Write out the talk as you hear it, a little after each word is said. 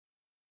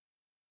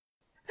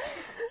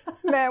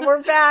Man,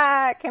 we're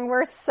back and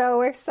we're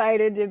so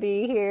excited to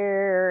be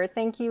here.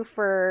 Thank you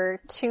for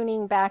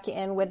tuning back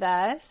in with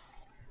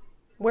us.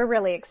 We're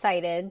really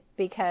excited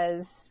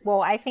because,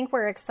 well, I think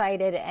we're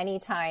excited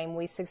anytime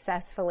we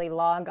successfully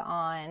log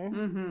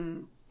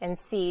on and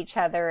see each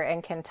other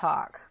and can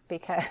talk,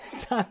 because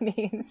that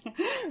means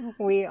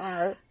we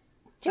are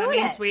doing it. That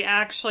means we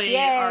actually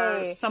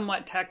are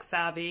somewhat tech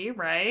savvy,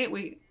 right?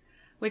 We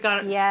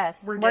got it.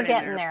 Yes, we're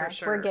getting there. For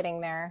sure. We're getting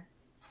there.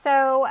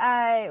 So,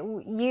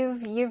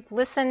 you've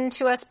listened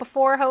to us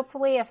before,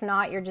 hopefully. If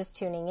not, you're just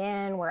tuning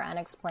in. We're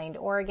Unexplained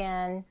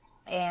Oregon,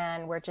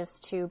 and we're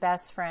just two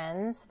best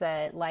friends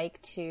that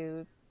like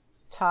to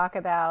talk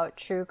about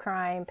true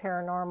crime,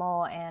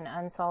 paranormal, and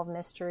unsolved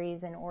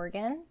mysteries in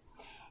Oregon.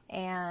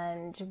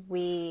 And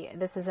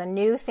this is a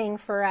new thing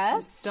for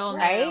us. It's still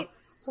right? New.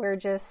 We're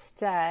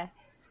just,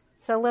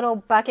 it's a little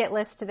bucket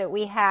list that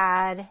we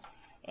had,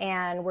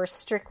 and we're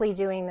strictly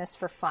doing this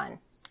for fun.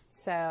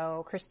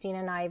 So Christina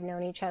and I have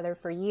known each other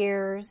for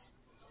years,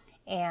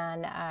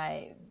 and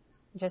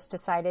just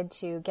decided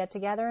to get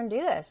together and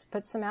do this,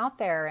 put some out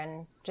there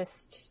and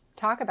just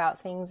talk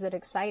about things that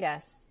excite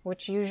us,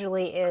 which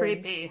usually is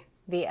creepy.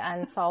 The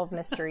unsolved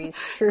mysteries,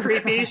 true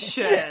creepy crime,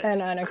 shit,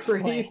 and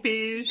unexplained.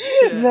 Creepy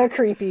shit. The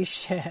creepy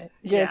shit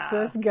gets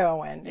us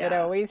going. Yeah. It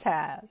always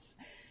has.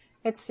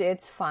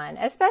 It's fun,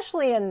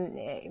 especially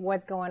in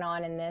what's going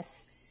on in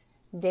this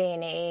day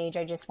and age.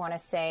 I just want to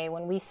say,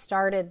 when we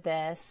started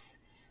this,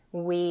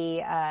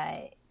 we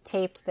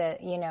taped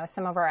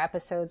some of our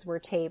episodes were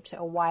taped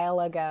a while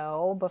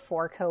ago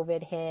before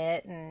COVID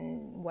hit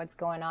and what's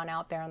going on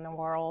out there in the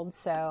world.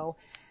 So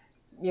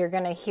you're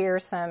going to hear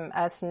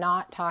us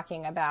not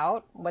talking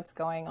about what's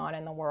going on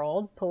in the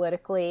world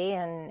politically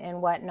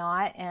and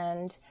whatnot.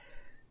 And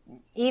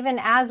even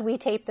as we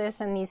tape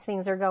this and these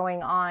things are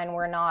going on,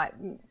 we're not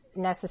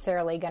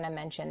necessarily going to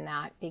mention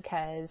that,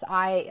 because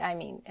I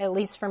mean, at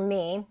least for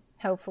me,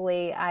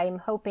 hopefully, I'm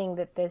hoping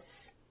that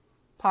this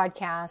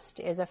podcast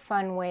is a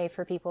fun way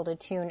for people to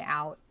tune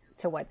out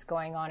to what's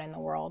going on in the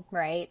world,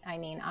 right? I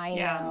mean, I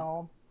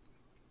know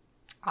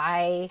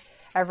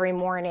every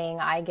morning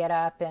I get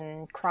up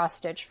and cross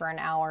stitch for an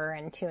hour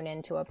and tune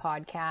into a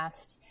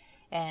podcast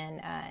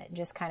and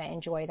just kind of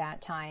enjoy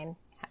that time.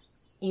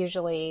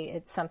 Usually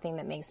it's something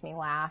that makes me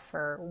laugh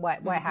or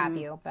what have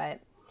you, but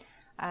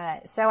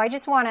so I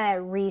just want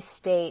to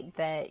restate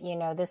that,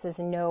 this is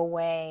no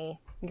way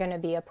going to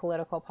be a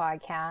political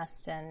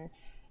podcast, and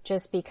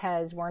just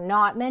because we're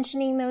not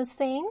mentioning those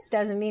things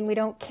doesn't mean we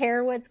don't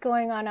care what's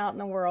going on out in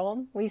the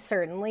world. We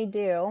certainly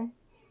do.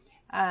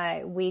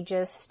 We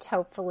just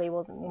hopefully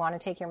will want to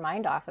take your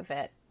mind off of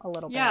it a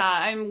little bit.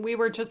 Yeah, and we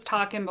were just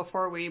talking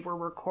before we were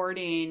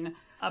recording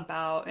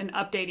about and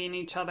updating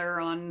each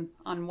other on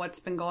what's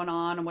been going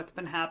on and what's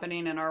been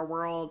happening in our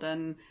world.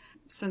 And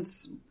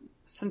since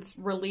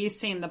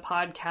releasing the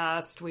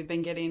podcast, we've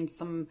been getting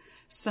some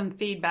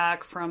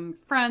feedback from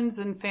friends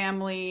and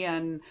family,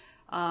 and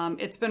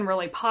it's been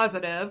really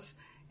positive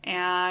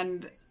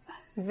and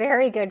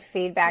very good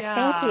feedback. Yeah.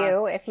 Thank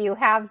you. If you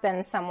have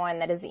been someone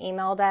that has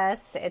emailed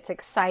us, it's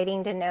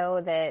exciting to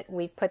know that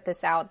we've put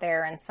this out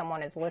there and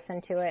someone has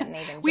listened to it and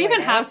they've enjoyed it. We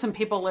even have some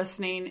people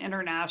listening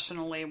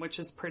internationally, which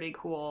is pretty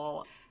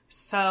cool.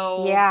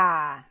 So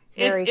yeah,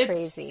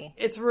 crazy.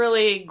 It's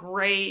really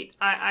great.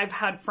 I've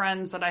had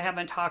friends that I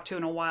haven't talked to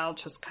in a while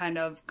just kind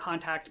of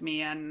contact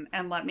me and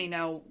let me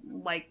know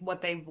like what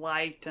they've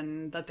liked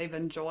and that they've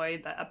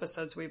enjoyed the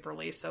episodes we've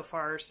released so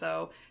far.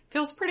 So it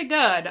feels pretty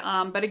good.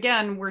 But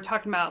again, we're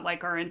talking about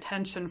like our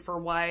intention for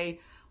why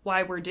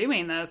we're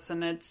doing this.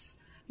 And it's,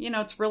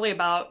 it's really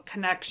about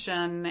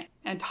connection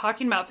and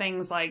talking about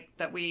things like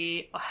that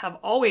we have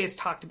always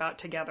talked about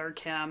together,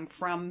 Kim,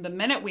 from the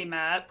minute we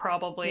met,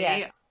 probably.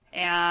 Yes.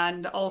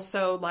 And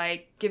also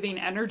like giving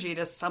energy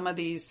to some of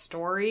these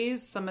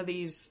stories, some of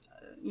these,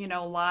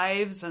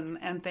 lives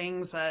and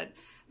things that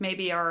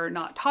maybe are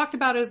not talked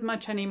about as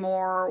much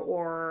anymore,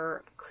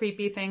 or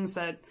creepy things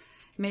that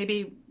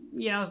maybe,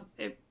 as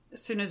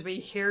soon as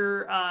we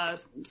hear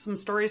some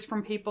stories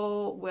from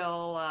people,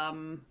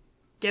 we'll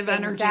give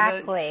energy.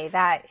 Exactly.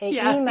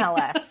 Email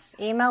us.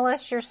 Email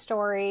us your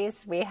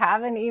stories. We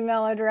have an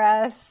email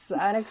address,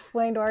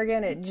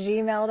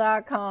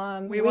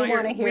 unexplainedoregon@gmail.com. We want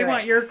to hear it. We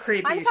want your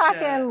creepy I'm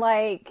talking shit.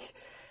 like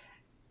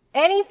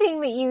anything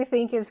that you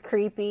think is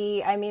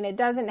creepy. I mean, it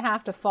doesn't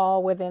have to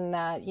fall within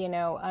that,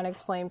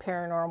 unexplained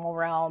paranormal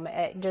realm.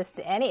 It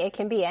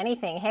can be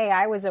anything. Hey,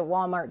 I was at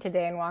Walmart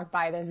today and walked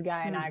by this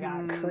guy and I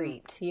got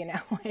creeped,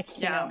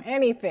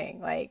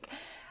 anything like,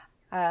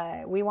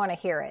 we want to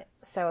hear it.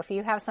 So if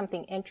you have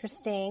something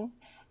interesting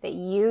that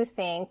you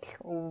think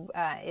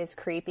is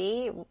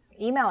creepy,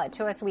 email it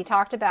to us. We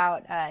talked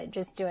about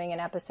just doing an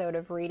episode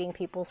of reading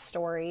people's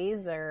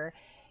stories, or,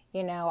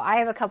 I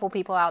have a couple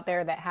people out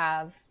there that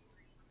have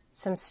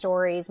some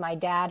stories. My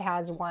dad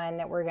has one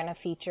that we're going to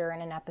feature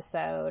in an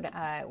episode.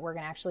 We're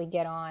going to actually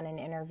get on and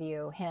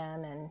interview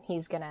him, and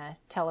he's going to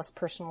tell us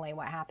personally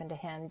what happened to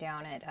him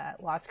down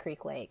at Lost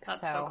Creek Lake.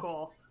 That's so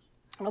cool.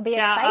 It'll be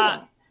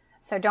exciting.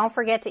 So don't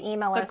forget to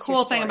email us. The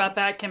cool thing about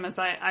that, Kim, is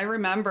I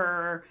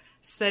remember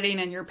sitting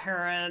in your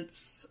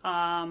parents'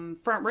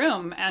 front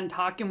room and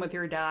talking with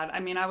your dad. I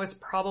mean, I was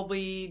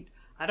probably,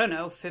 I don't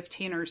know,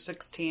 15 or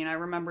 16. I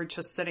remember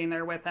just sitting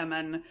there with him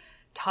and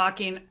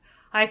talking.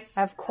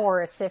 Of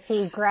course, if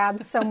he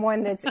grabs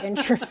someone that's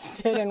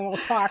interested and will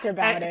talk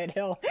about it,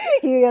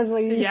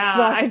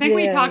 I think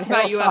we talked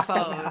about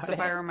UFOs, if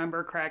I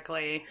remember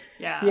correctly.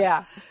 Yeah.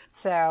 Yeah.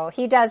 So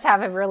he does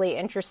have a really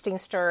interesting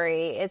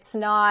story. It's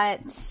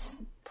not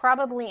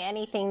probably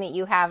anything that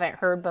you haven't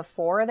heard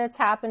before that's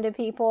happened to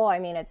people. I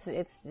mean,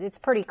 it's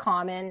pretty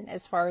common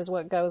as far as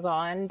what goes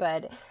on,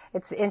 but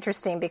it's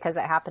interesting because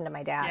it happened to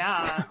my dad.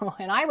 Yeah. So,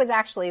 and I was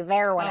actually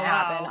there when it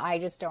happened. I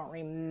just don't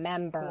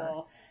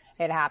remember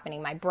it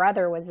happening. My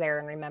brother was there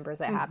and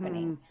remembers it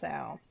happening.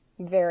 So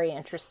very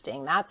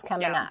interesting. That's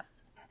coming up.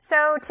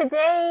 So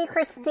today,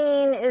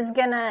 Christine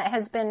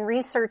has been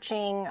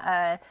researching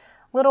a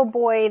little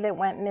boy that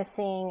went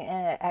missing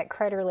at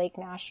Crater Lake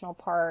National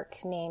Park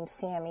named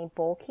Samuel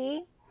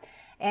Boehlke.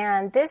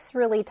 And this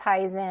really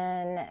ties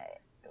in.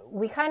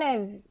 We kind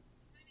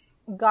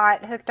of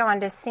got hooked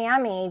onto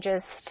Sammy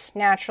just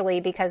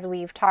naturally because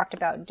we've talked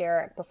about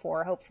Derek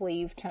before.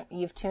 Hopefully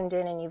you've tuned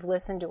in and you've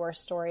listened to our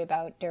story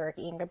about Derek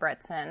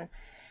Ingebretson.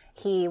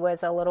 He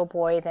was a little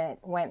boy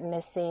that went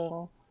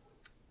missing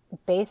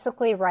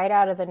basically right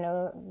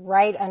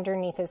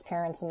underneath his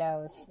parents'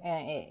 nose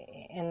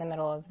in the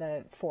middle of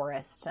the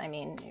forest. I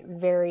mean,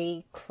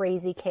 very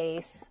crazy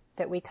case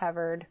that we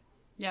covered.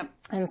 Yep.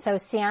 And so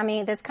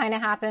Sammy, this kind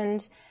of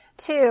happened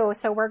too.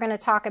 So we're going to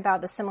talk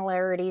about the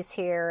similarities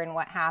here and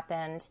what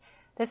happened.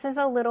 This is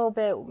a little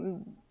bit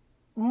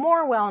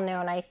more well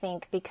known, I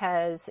think,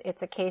 because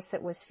it's a case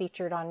that was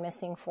featured on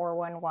Missing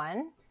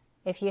 411.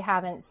 If you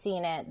haven't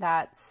seen it,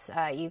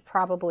 you've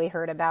probably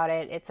heard about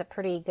it. It's a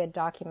pretty good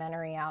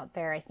documentary out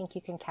there. I think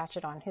you can catch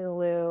it on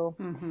Hulu.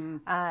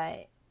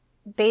 Mm-hmm.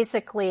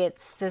 Basically,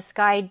 it's this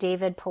guy,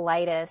 David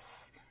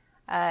Politis,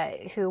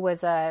 who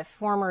was a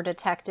former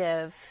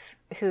detective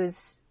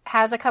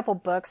has a couple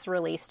books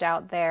released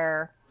out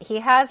there.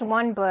 He has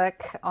one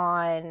book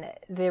on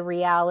the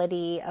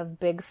reality of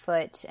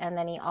Bigfoot, and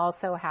then he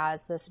also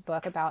has this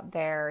book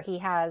he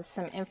has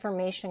some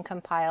information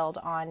compiled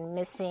on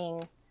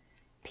missing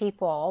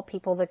people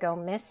that go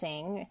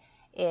missing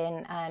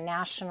in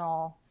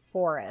national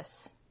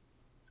forests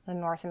in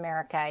North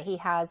America. He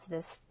has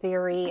this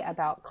theory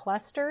about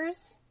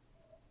clusters,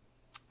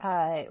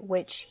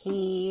 which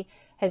he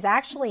has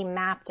actually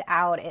mapped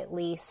out at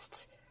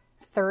least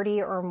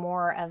 30 or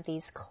more of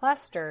these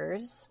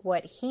clusters.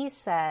 What he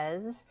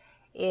says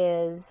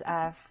is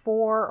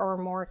 4 or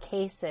more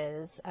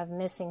cases of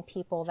missing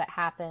people that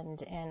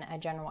happened in a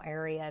general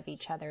area of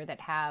each other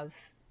that have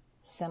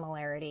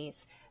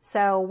similarities.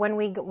 So when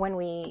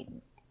we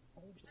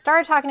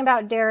started talking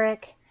about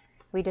Derek,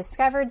 we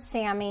discovered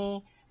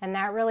Sammy, and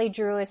that really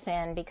drew us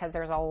in because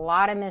there's a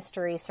lot of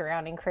mystery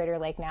surrounding Crater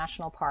Lake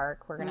National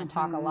Park. We're going to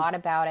talk a lot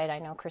about it. I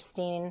know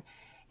Christine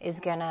is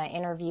going to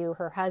interview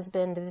her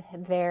husband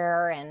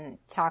there and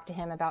talk to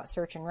him about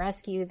search and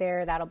rescue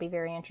there. That'll be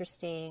very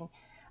interesting.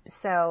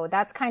 So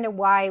that's kind of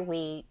why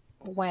we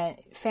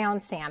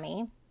found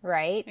Sammy,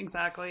 right?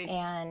 Exactly.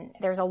 And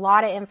there's a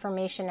lot of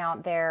information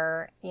out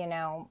there,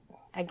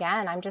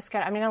 Again, I'm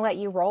going to let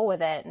you roll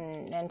with it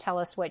and tell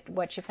us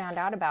what you found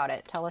out about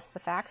it. Tell us the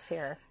facts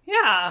here.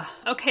 Yeah.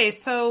 Okay.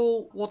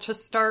 So we'll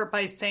just start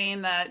by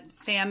saying that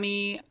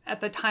Sammy,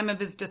 at the time of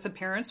his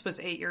disappearance,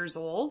 was 8 years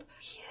old.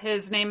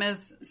 His name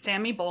is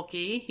Samuel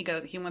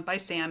Boehlke. He went by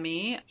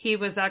Sammy. He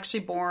was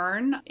actually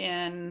born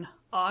in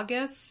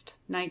August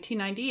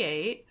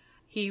 1998.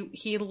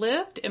 He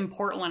lived in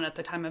Portland at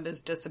the time of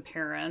his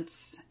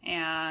disappearance,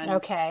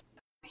 and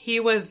he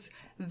was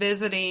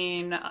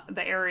visiting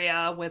the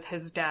area with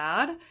his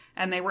dad,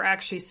 and they were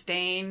actually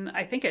staying,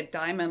 I think, at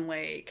Diamond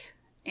Lake,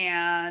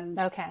 and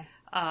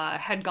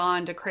had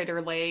gone to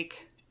Crater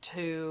Lake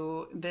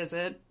to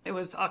visit. It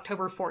was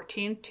October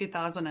 14th,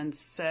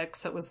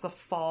 2006. It was the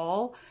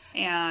fall,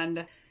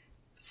 and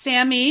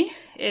Sammy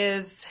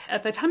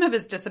at the time of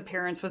his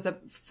disappearance, was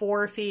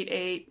 4 feet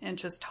 8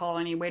 inches tall,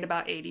 and he weighed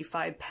about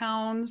 85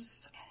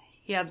 pounds.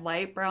 He had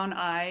light brown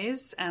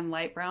eyes and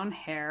light brown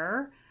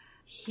hair.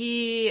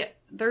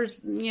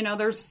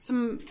 There's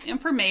some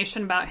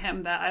information about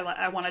him that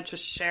I want to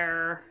just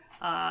share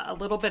a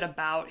little bit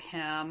about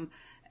him,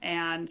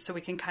 and so we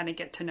can kind of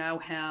get to know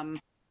him.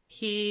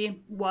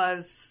 He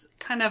was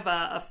kind of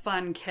a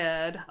fun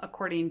kid,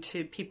 according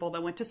to people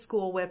that went to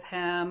school with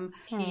him.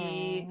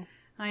 He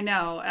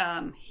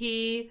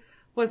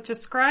was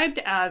described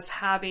as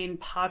having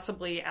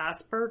possibly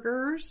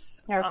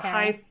Asperger's,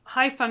 a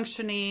high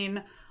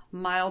functioning,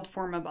 mild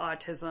form of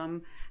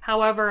autism.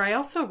 However, I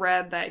also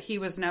read that he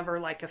was never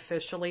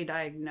officially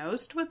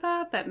diagnosed with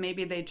that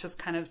maybe they just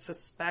kind of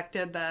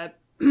suspected that.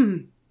 So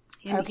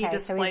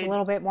he's a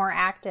little bit more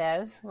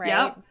active, right?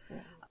 Yep.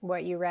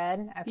 What you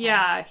read? Okay.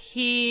 Yeah,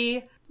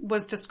 he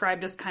was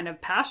described as kind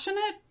of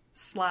passionate /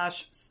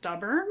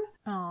 stubborn.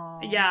 Oh.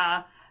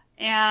 Yeah,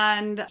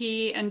 and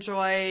he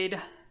enjoyed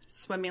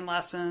swimming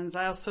lessons.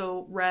 I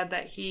also read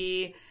that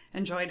he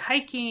enjoyed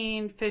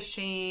hiking,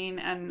 fishing,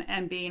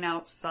 and being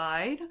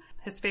outside.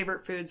 His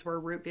favorite foods were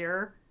root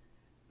beer,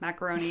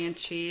 macaroni and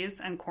cheese,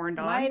 and corn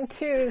dogs. Mine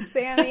too,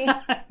 Sammy.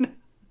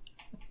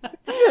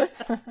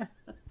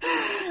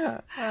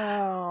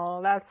 Oh,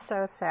 that's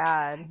so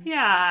sad.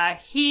 Yeah,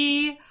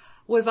 he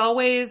was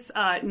always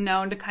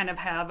known to kind of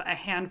have a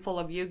handful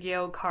of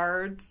Yu-Gi-Oh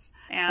cards.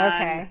 And,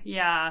 okay.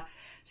 Yeah.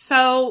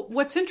 So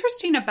what's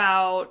interesting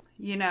about,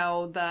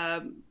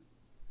 the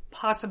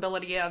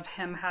possibility of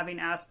him having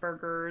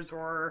Asperger's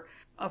or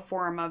a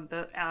form of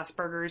the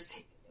Asperger's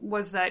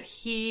was that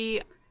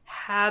he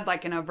had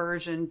like an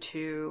aversion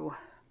to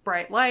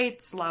bright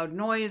lights, loud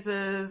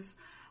noises.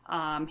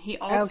 He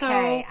also...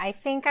 Okay, I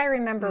think I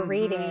remember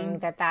reading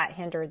that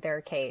hindered their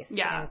case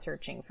in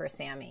searching for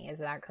Sammy. Is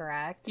that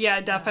correct?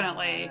 Yeah,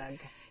 definitely.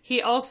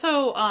 He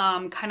also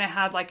kind of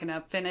had like an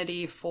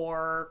affinity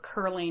for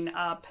curling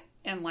up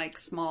in like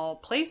small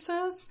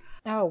places.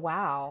 Oh,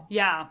 wow.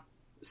 Yeah.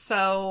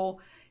 So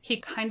he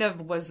kind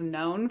of was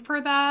known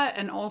for that.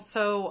 And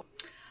also,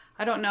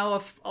 I don't know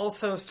if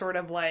also sort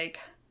of like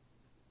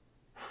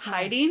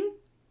hiding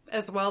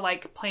as well,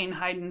 like playing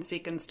hide and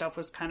seek and stuff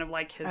was kind of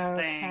like his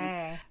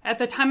thing. At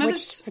the time of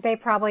Which they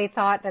probably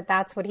thought that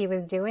that's what he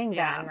was doing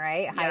then,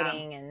 right? Yeah.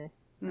 Hiding and...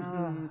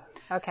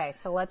 Okay,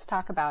 so let's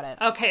talk about it.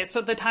 Okay, so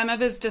at the time of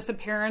his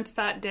disappearance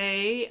that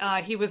day,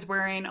 he was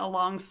wearing a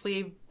long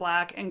sleeve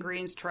black and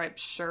green striped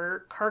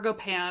shirt, cargo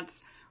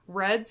pants,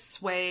 red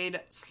suede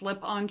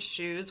slip-on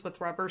shoes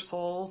with rubber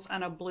soles,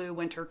 and a blue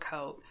winter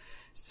coat.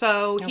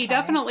 So he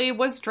definitely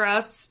was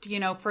dressed,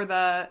 for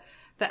the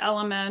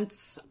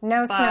elements.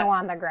 No snow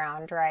on the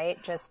ground,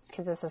 right? Just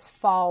because this is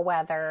fall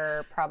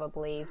weather,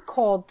 probably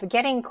cold,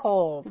 getting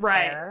cold.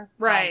 Right, there,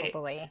 right.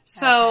 Probably.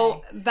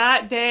 So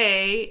that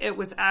day, it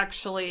was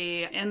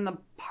actually in the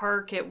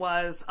park, it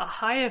was a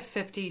high of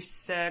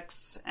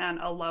 56 and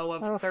a low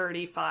of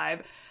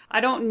 35. I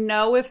don't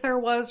know if there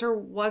was or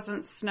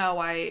wasn't snow.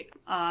 I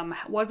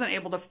wasn't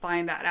able to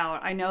find that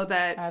out. I know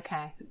that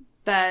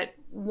that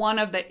one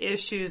of the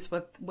issues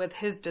with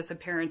his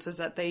disappearance is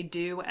that they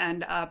do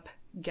end up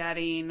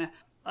getting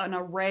an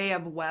array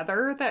of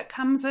weather that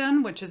comes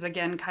in, which is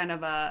again kind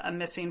of a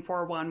missing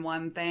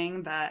 411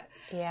 thing that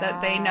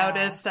they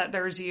notice that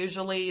there's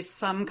usually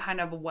some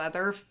kind of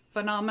weather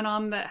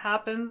phenomenon that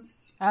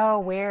happens. Oh,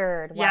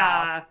 weird. Wow.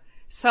 Yeah.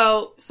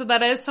 So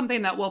that is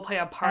something that will play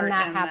a part in this.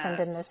 And that happened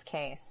in this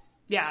case.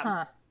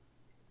 Yeah.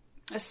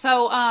 Huh.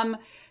 So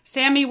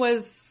Sammy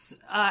was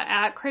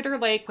at Crater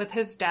Lake with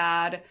his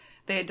dad.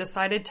 They had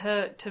decided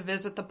to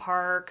visit the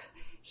park.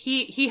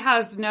 He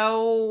has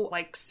no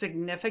like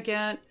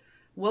significant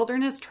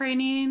wilderness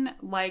training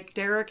like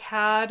Derek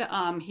had.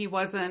 He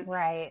wasn't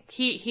right.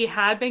 He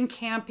had been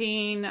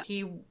camping.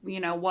 He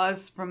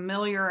was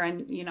familiar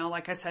and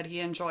like I said, he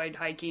enjoyed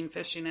hiking,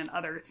 fishing, and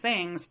other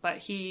things. But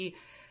he,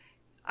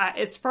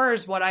 as far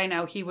as what I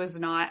know, he was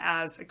not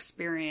as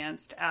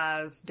experienced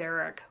as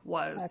Derek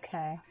was.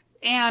 Okay.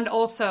 And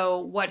also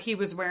what he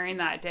was wearing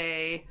that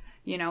day.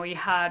 He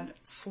had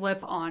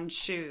slip-on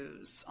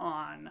shoes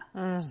on.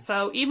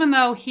 So even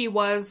though he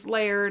was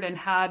layered and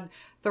had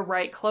the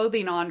right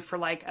clothing on for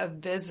like a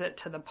visit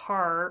to the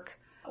park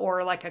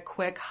or like a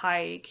quick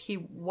hike, he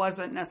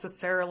wasn't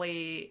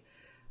necessarily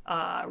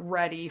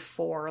ready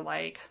for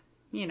like,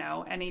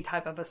 any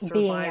type of a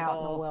survival. Being out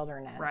in the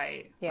wilderness.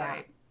 Right. Yeah.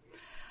 Right.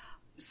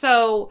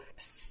 So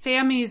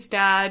Sammy's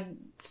dad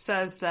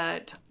says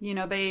that,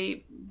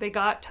 they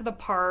got to the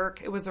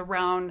park. It was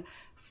around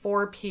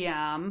 4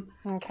 p.m.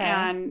 Okay.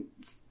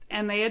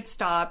 And they had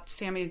stopped.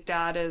 Sammy's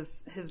dad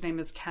his name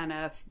is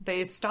Kenneth.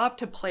 They stopped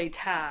to play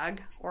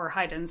tag or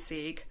hide and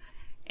seek.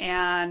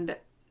 And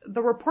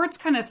the reports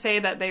kind of say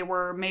that they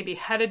were maybe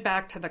headed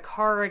back to the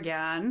car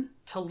again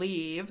to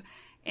leave.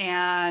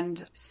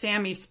 And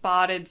Sammy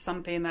spotted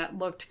something that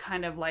looked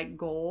kind of like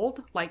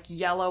gold, like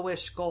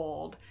yellowish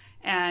gold.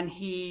 And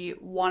he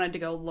wanted to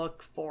go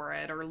look for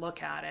it or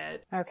look at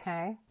it.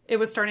 Okay. It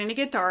was starting to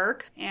get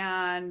dark,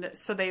 and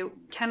so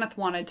Kenneth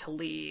wanted to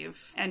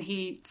leave, and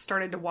he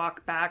started to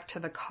walk back to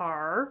the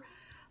car.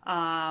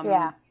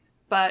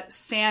 But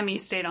Sammy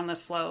stayed on the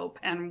slope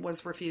and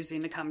was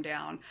refusing to come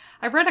down.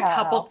 I've read a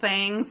couple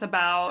things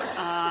about...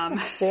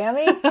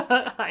 Sammy?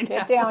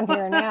 Get down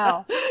here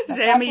now.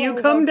 Sammy, you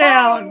come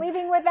down. I'm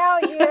leaving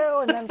without you.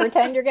 And then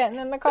pretend you're getting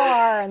in the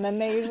car. And then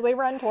they usually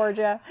run towards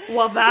you.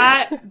 Well,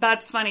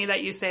 that's funny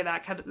that you say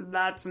that, 'cause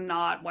that's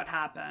not what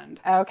happened.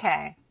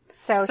 Okay.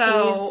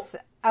 So he's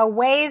a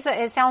ways.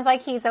 It sounds like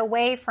he's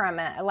away from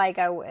it. Like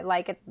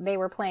they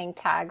were playing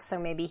tag, so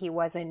maybe he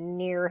wasn't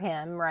near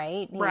him,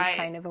 right? He's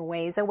kind of a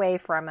ways away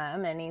from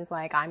him, and he's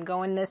like, "I'm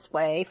going this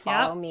way.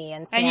 Follow me."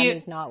 And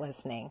Sammy's not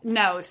listening.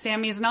 No,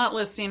 Sammy's not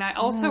listening. I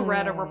also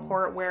read a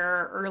report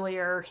where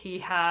earlier he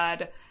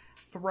had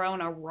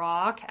thrown a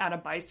rock at a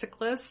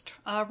bicyclist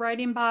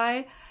riding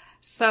by.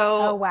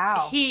 So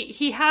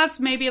he has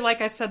maybe, like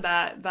I said,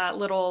 that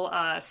little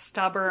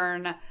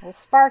stubborn little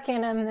spark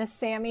in him, this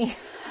Sammy.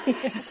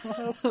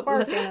 Little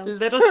spark in him.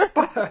 Little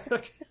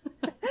spark.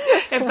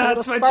 if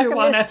that's what you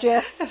want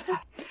to.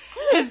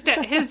 His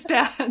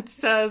dad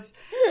says,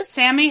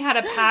 Sammy had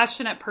a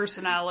passionate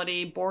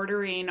personality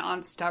bordering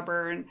on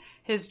stubborn.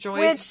 His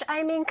joys... Which,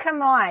 I mean,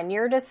 come on.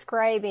 You're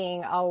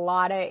describing a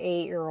lot of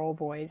 8-year-old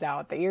boys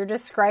out there. You're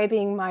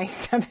describing my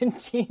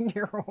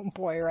 17-year-old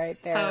boy right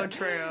there. So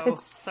true.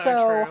 It's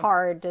so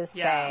hard to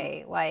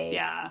say,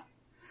 like,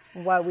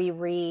 what we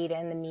read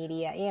in the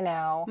media, you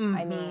know?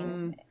 I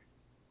mean,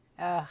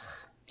 ugh.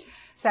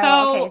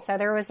 So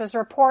there was this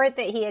report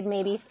that he had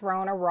maybe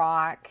thrown a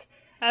rock.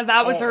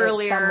 That was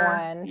earlier.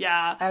 Someone.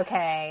 Yeah.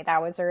 Okay,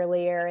 that was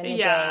earlier in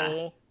the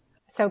day.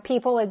 So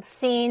people had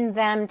seen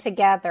them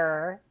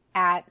together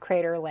at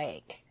Crater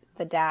Lake,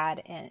 the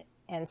dad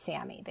and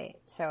Sammy.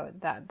 So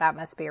that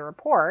must be a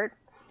report,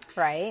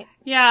 right?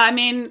 Yeah, I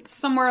mean,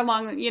 somewhere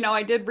along, you know,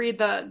 I did read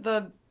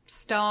the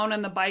stone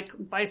and the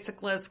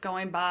bicyclist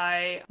going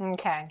by.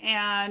 Okay.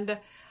 And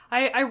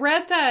I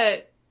read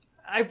that.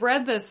 I've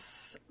read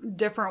this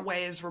different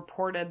ways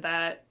reported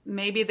that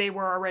maybe they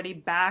were already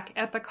back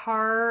at the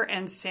car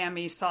and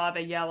Sammy saw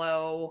the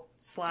yellow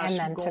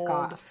 /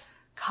 gold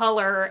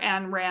color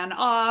and ran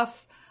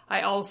off.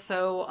 I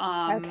also,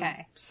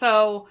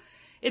 so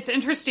it's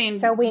interesting.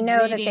 So we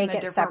know that they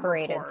get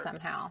separated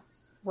reports. Somehow.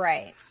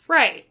 Right.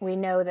 Right. We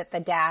know that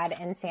the dad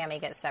and Sammy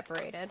get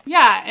separated.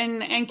 Yeah.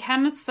 And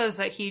Kenneth says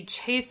that he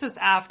chases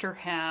after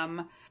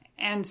him.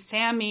 And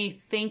Sammy,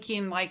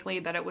 thinking likely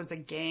that it was a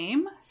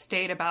game,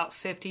 stayed about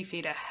 50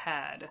 feet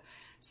ahead.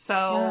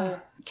 So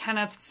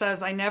Kenneth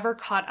says, I never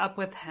caught up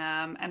with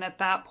him. And at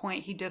that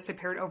point, he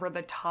disappeared over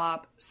the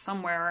top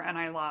somewhere and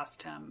I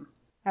lost him.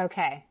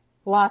 Okay.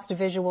 Lost a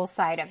visual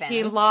sight of him.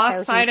 He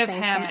lost sight of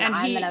him. And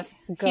I'm going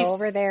to go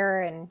over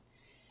there and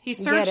he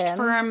searched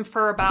for him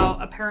for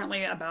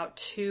apparently about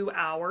 2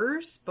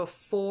 hours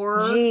before.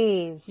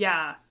 Jeez.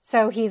 Yeah.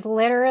 So he's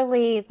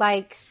literally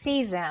like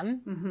sees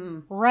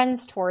him,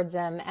 runs towards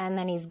him, and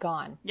then he's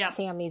gone. Yep.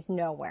 Sammy's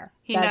nowhere.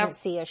 He doesn't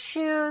see his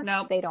shoes.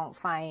 Nope. They don't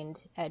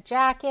find a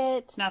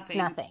jacket. Nothing.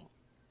 Gosh.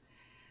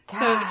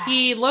 So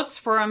he looks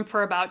for him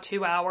for about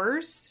 2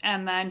 hours,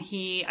 and then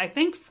he, I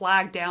think,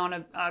 flagged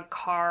down a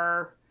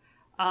car.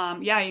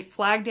 He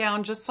flagged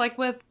down, just like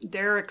with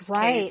Derek's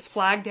case,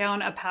 flagged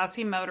down a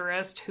passing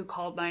motorist who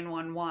called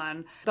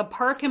 911. The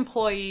park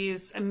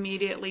employees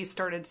immediately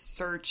started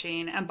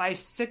searching, and by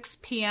 6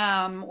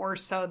 p.m. or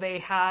so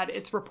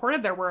it's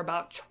reported there were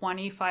about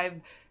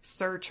 25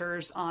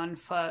 searchers on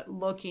foot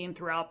looking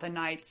throughout the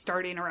night,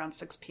 starting around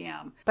 6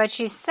 p.m. But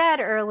you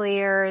said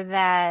earlier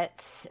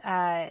that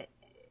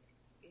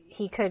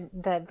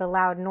the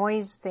loud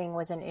noise thing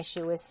was an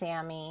issue with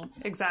Sammy.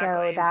 Exactly.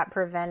 So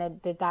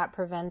did that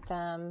prevent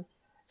them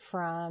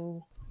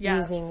from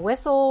using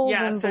whistles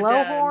and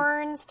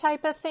blowhorns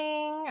type of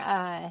thing?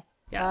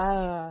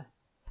 Yes.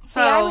 See,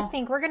 I would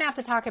think we're going to have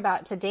to talk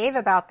to Dave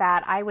about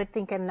that. I would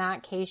think in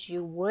that case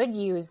you would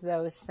use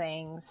those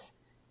things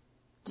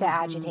to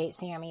agitate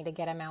Sammy to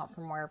get him out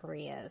from wherever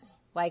he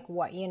is. Like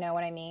what, you know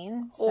what I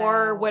mean? So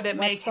or would it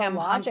make him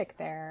logic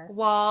there?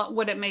 Well,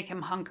 would it make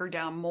him hunker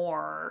down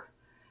more?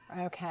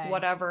 Okay.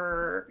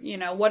 Whatever,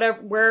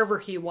 wherever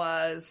he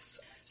was.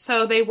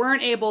 So they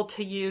weren't able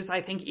to use,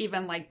 I think,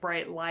 even like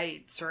bright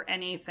lights or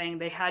anything.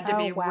 They had to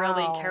be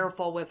really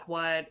careful with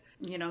what,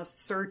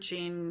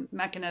 searching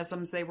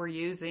mechanisms they were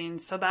using.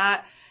 So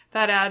that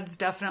adds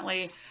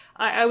definitely.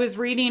 I was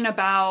reading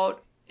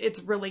about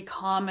it's really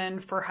common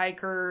for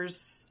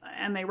hikers,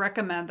 and they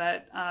recommend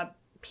that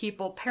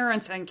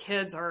parents and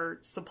kids are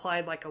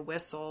supplied like a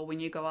whistle when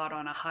you go out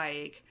on a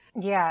hike.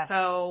 Yeah.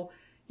 So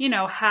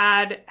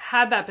had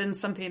that been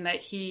something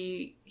that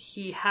he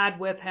had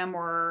with him,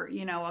 or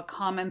a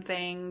common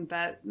thing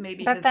that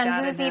maybe his dad. But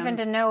then who's even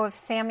to know if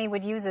Sammy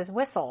would use his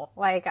whistle?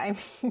 Like, I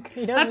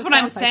mean, that's what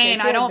I'm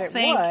saying. I don't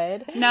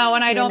think no,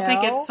 and I don't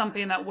think it's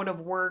something that would have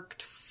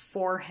worked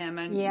for him,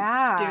 and due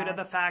to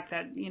the fact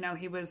that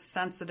he was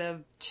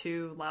sensitive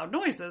to loud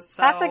noises.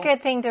 So that's a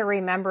good thing to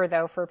remember,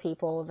 though, for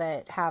people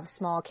that have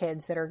small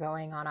kids that are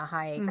going on a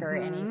hike or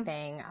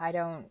anything. I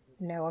don't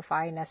know if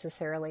I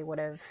necessarily would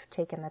have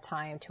taken the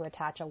time to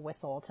attach a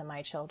whistle to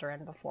my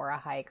children before a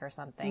hike or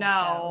something.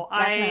 No, so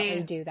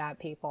definitely do that,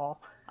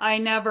 people. I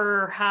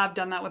never have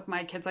done that with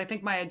my kids. I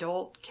think my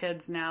adult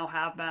kids now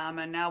have them,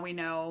 and now we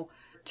know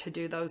to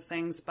do those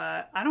things,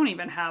 but I don't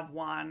even have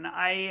one.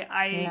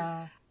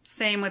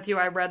 Same with you.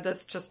 I read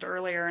this just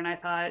earlier and I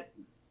thought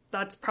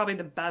that's probably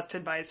the best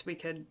advice we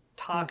could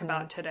talk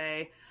about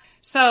today.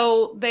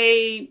 So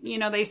they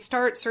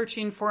start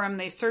searching for him.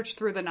 They search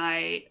through the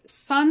night.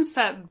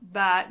 Sunset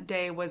that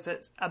day was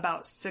at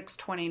about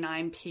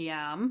 6:29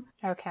 p.m.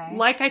 Okay.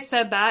 Like I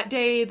said, that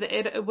day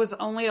it was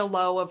only a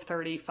low of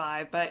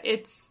 35, but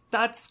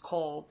that's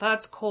cold.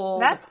 That's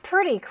cold. That's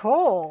pretty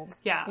cold.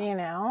 Yeah.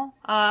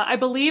 I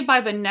believe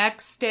by the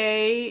next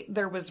day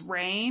there was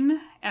rain,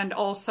 and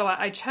also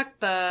I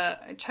checked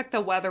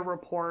the weather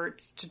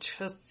reports to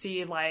just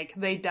see, like,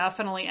 they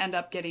definitely end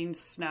up getting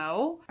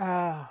snow.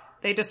 Oh.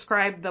 They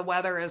described the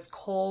weather as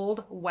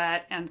cold,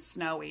 wet, and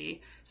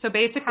snowy. So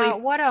basically...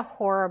 what a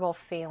horrible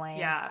feeling.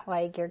 Yeah.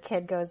 Like your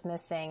kid goes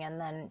missing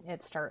and then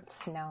it starts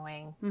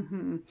snowing.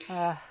 Mm-hmm.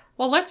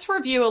 Well, let's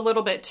review a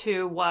little bit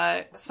too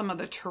what some of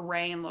the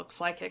terrain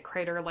looks like at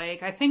Crater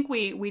Lake. I think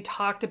we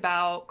talked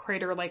about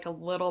Crater Lake a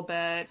little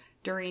bit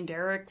during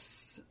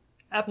Derek's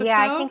episode. Yeah,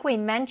 I think we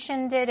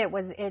mentioned it.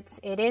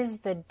 It is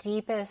the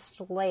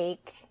deepest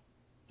lake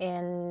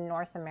in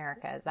North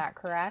America. Is that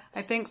correct?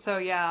 I think so,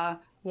 yeah.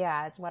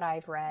 Yeah, is what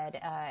I've read.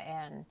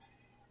 And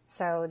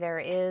so there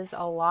is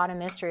a lot of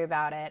mystery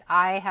about it.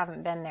 I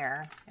haven't been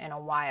there in a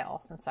while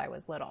since I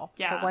was little.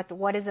 Yeah. So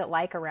what is it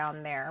like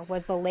around there?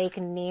 Was the lake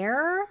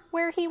near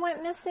where he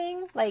went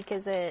missing? Like,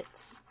 is it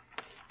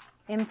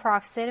in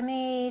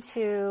proximity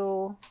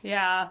to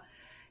where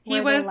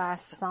they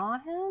last saw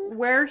him?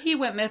 Where he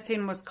went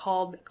missing was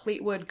called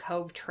Cleetwood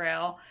Cove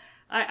Trail.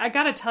 I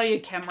got to tell you,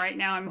 Kim, right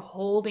now I'm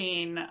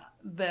holding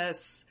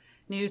this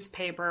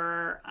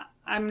newspaper.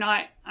 I'm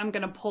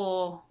going to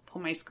pull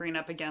my screen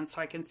up again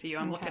so I can see you.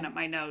 I'm looking at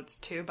my notes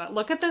too, but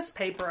look at this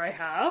paper I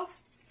have.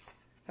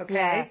 Okay.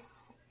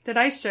 Yes. Did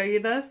I show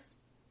you this?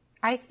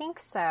 I think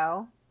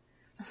so.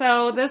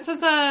 So this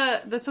is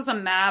a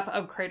map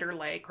of Crater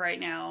Lake right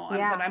now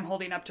that I'm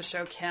holding up to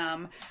show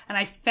Kim. And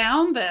I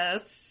found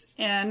this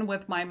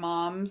with my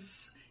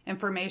mom's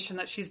information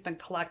that she's been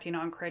collecting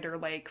on Crater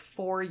Lake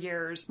for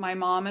years. My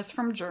mom is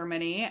from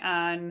Germany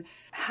and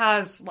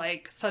has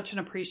like such an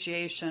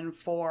appreciation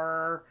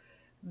for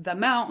the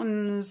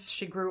mountains.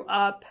 She grew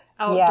up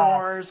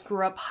outdoors,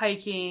 grew up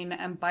hiking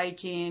and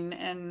biking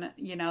and,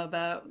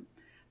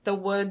 the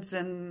woods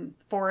and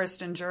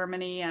forest in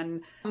Germany.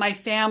 And my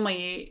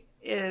family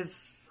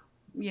is,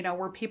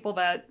 we're people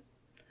that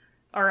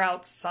are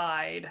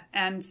outside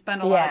and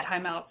spend a lot of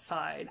time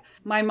outside.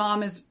 My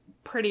mom is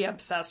pretty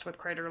obsessed with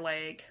Crater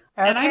Lake.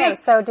 Okay,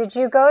 so did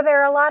you go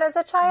there a lot as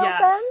a child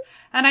then?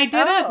 And I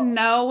didn't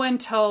know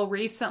until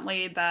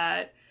recently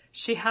that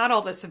she had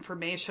all this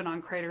information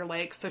on Crater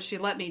Lake, so she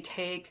let me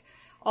take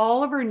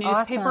all of her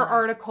newspaper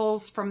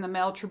articles from the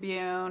Mail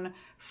Tribune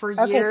for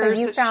years. Okay,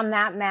 so you found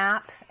that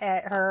map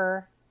at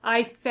her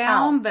I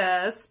found house.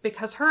 This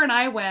because her and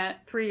I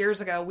went 3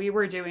 years ago. We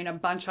were doing a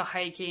bunch of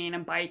hiking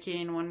and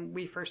biking when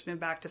we first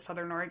moved back to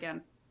Southern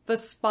Oregon. The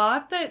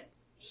spot that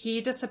he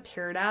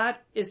disappeared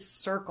at is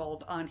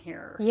circled on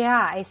here. Yeah,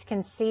 I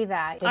can see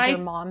that. Did your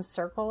mom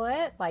circle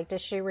it? Like,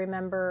 does she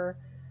remember?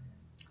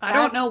 I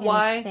don't know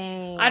why.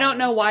 Insane. I don't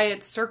know why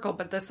it's circled,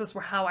 but this is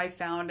how I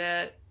found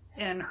it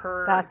in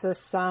her. That's a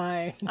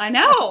sign. I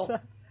know.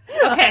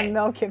 Okay.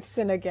 Mel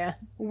Gibson again.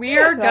 We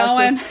are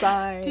going. That's a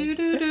sign.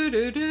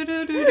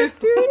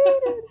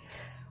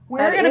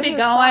 We're going to be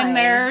going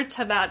there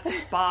to that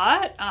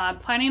spot.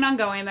 Planning on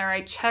going there.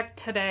 I checked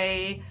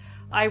today.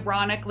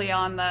 Ironically,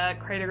 on the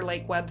Crater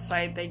Lake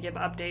website, they give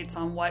updates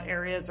on what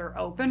areas are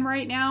open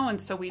right now. And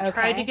so we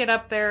tried to get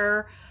up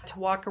there to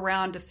walk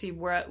around to see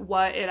what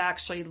it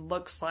actually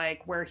looks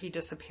like, where he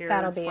disappeared from.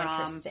 That'll be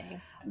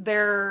interesting.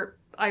 They're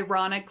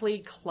ironically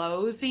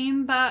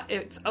closing that.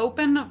 It's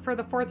open for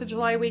the 4th of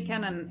July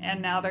weekend,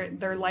 and now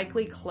they're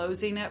likely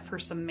closing it for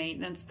some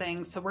maintenance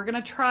things. So we're going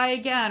to try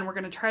again. We're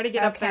going to try to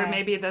get up there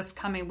maybe this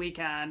coming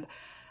weekend.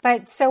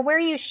 But so where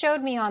you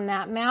showed me on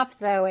that map,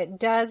 though, it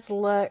does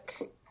look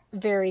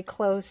very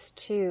close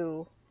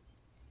to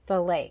the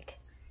lake.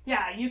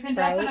 Yeah, you can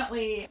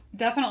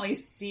definitely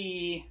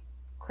see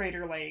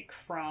Crater Lake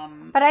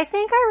from... But I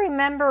think I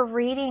remember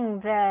reading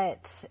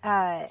that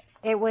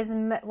it was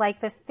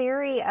like the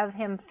theory of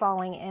him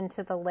falling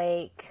into the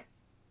lake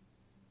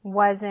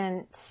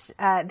wasn't...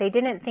 they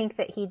didn't think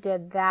that he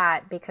did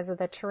that because of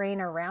the terrain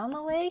around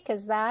the lake.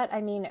 Is that... I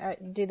mean,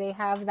 do they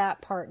have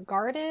that part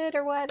guarded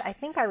or what? I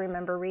think I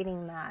remember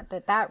reading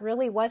that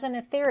really wasn't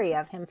a theory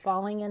of him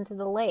falling into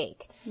the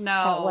lake.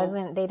 No. It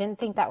wasn't... They didn't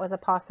think that was a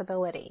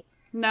possibility.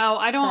 No,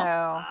 I don't. So,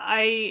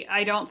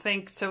 I don't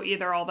think so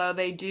either. Although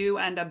they do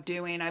end up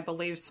doing, I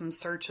believe, some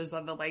searches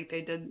of the lake.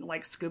 They did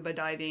like scuba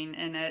diving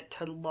in it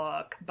to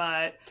look,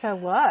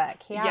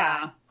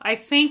 yeah. I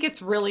think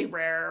it's really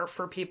rare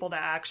for people to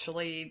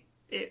actually.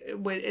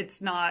 It's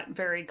not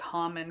very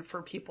common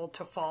for people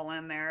to fall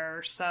in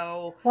there.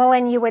 So well,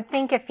 and you would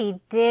think if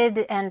he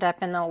did end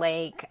up in the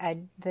lake,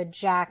 the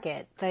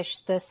jacket,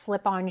 the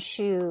slip-on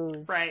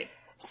shoes, right,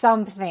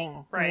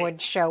 something would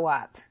show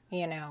up.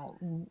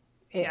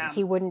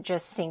 He wouldn't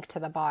just sink to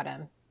the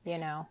bottom,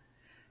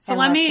 So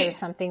unless there's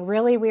something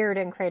really weird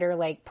in Crater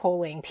Lake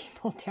pulling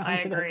people down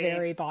to the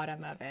very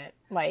bottom of it.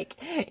 Like,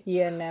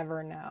 you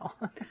never know.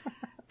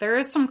 There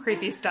is some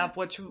creepy stuff,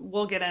 which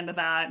we'll get into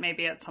that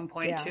maybe at some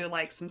point too.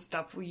 Like some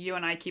stuff you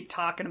and I keep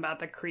talking about,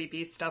 the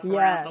creepy stuff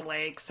around the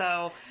lake.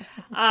 So,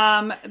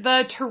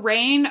 the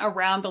terrain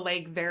around the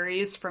lake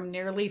varies from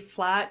nearly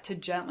flat to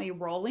gently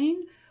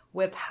rolling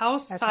with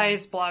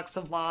house-sized blocks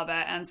of lava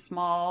and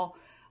small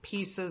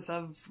pieces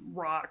of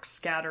rock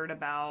scattered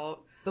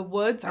about. The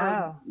woods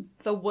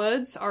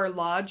are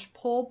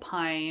lodgepole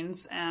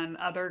pines and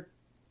other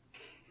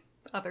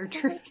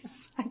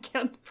trees. I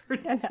can't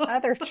pronounce. And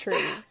other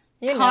trees.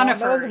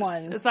 Conifers. Those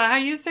ones. Is that how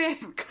you say it?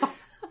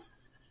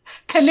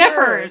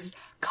 Conifers.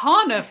 Sure.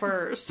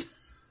 Conifers.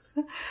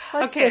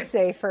 Let's just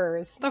say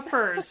firs. The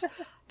firs.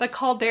 The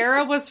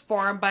caldera was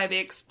formed by the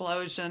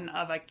explosion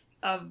of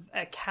of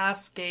a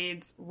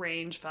Cascades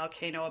Range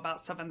volcano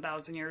about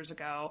 7,000 years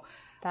ago.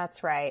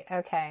 That's right.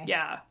 Okay.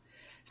 Yeah.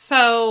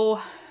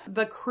 So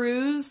the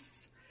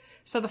cruise,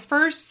 so the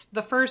first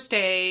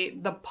day,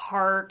 the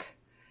park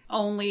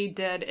only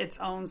did its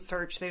own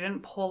search. They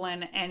didn't pull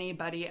in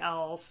anybody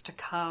else to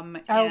come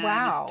in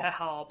to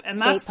help. And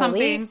State that's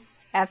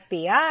police,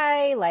 something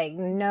FBI, like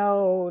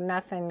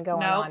nothing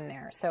going on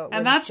there. So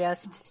it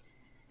was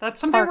that's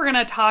something we're going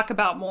to talk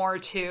about more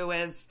too,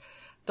 is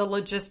the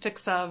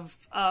logistics of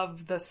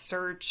the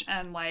search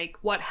and like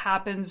what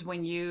happens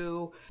when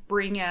you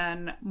bring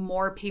in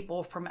more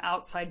people from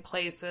outside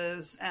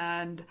places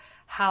and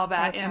how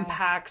that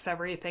impacts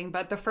everything.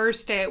 But the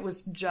first day it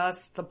was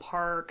just the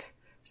park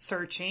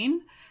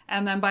searching.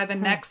 And then by the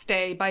next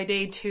day, by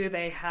day 2,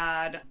 they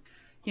had,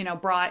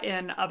 brought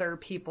in other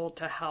people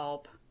to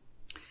help.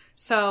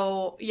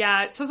 So,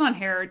 yeah, it says on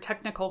here,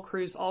 technical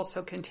crews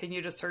also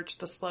continue to search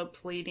the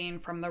slopes leading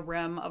from the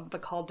rim of the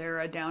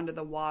caldera down to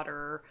the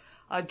water,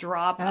 a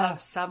drop of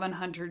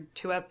 700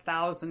 to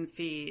 1,000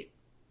 feet.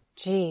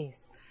 Jeez.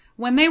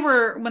 When they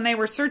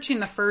were searching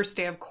the first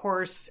day, of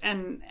course,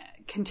 and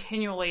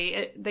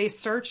continually, they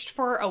searched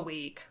for a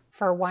week.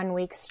 For 1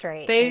 week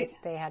straight. They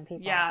had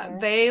people out there.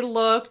 They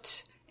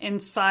looked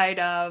inside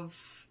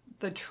of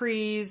the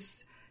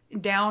trees,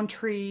 down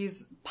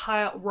trees,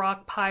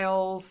 rock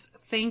piles,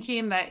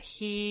 thinking that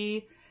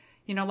he,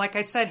 like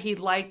I said, he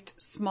liked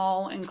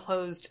small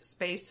enclosed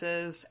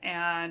spaces,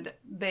 and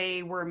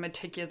they were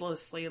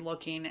meticulously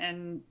looking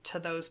into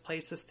those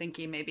places,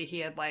 thinking maybe he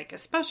had, like,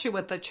 especially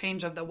with the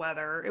change of the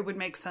weather, it would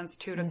make sense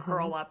too to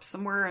curl up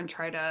somewhere and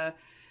try to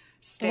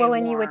stay warm. Well,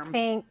 and you would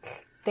think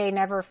they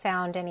never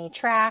found any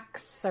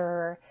tracks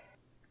or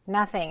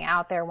nothing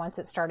out there once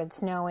it started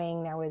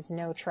snowing. There was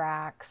no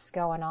tracks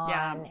going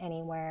on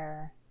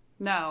anywhere.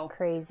 No.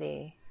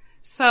 Crazy.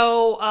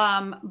 So,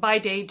 by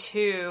day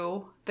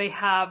 2, they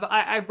have,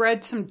 I've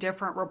read some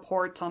different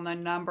reports on the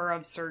number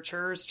of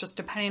searchers, just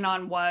depending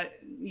on what,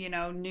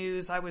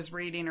 news I was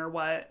reading or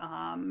what,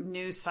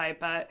 news site,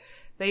 but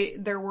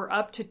there were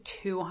up to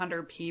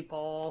 200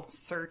 people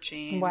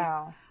searching.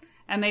 Wow.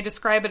 And they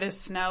describe it as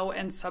snow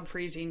and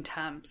sub-freezing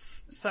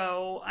temps.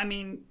 So, I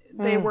mean,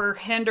 they were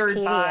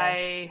hindered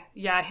by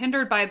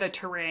the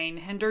terrain,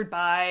 hindered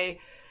by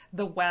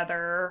the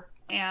weather,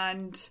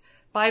 and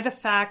by the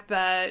fact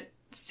that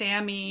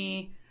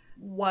Sammy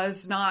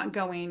was not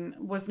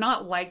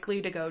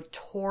likely to go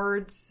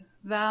towards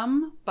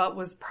them, but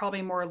was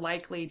probably more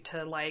likely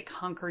to like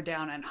hunker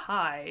down and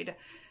hide.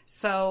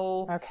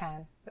 So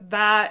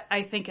that,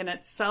 I think, in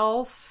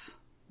itself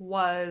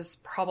was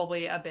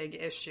probably a big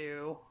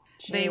issue.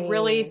 Jeez. They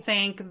really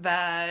think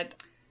that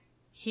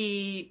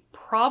he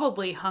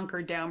probably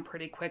hunkered down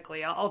pretty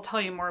quickly. I'll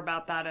tell you more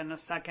about that in a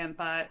second,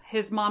 but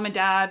his mom and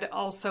dad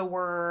also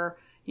were,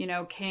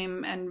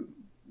 came and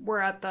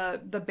were at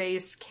the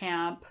base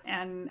camp,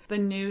 and the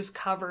news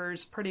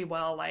covers pretty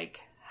well, like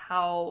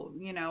how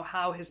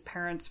his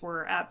parents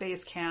were at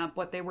base camp,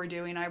 what they were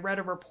doing. I read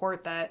a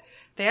report that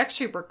they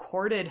actually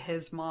recorded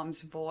his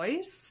mom's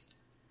voice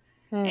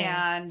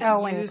and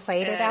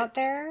played it out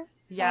there.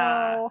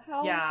 Yeah. Oh,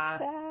 how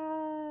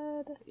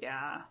sad.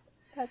 Yeah.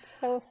 That's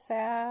so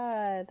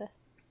sad.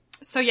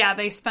 So yeah,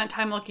 they spent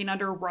time looking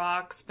under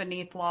rocks,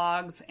 beneath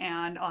logs,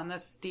 and on the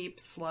steep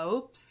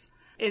slopes.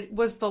 It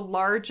was the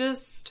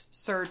largest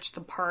search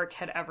the park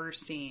had ever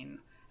seen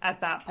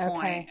at that point.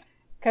 Okay.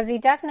 Because he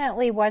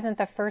definitely wasn't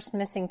the first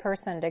missing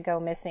person to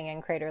go missing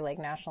in Crater Lake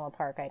National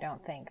Park, I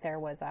don't think. There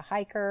was a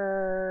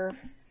hiker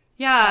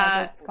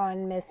that's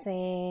gone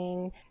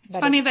missing. It's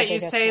funny that you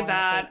say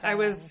that. I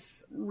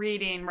was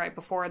reading right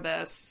before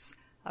this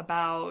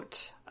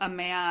about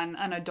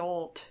an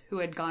adult who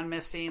had gone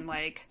missing.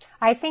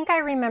 I think I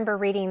remember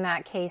reading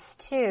that case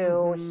too.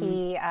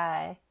 Mm-hmm.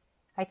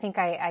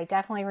 I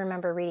definitely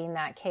remember reading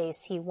that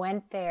case. He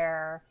went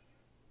there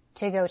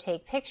to go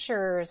take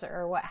pictures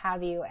or what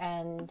have you,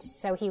 and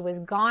so he was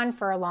gone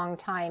for a long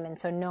time, and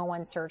so no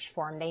one searched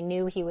for him. They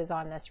knew he was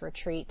on this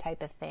retreat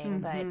type of thing,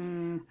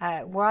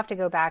 but we'll have to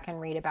go back and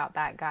read about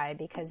that guy,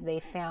 because they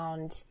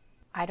found,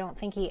 I don't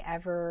think he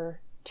ever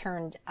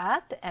turned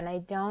up, and I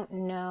don't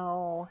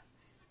know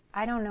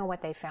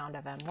what they found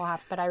of him.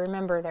 But I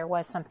remember there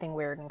was something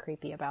weird and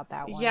creepy about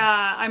that one.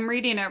 Yeah, I'm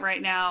reading it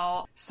right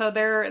now. So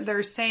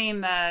they're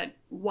saying that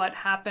what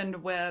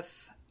happened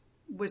with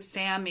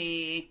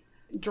Sammy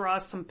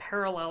draws some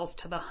parallels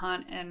to the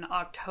hunt in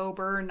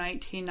October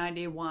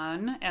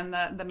 1991, and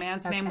the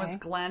man's name was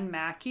Glenn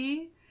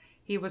Mackey.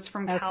 He was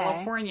from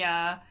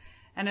California,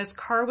 and his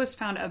car was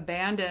found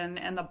abandoned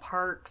in the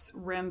park's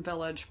Rim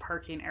Village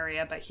parking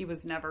area, but he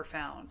was never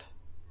found.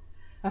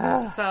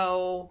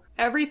 So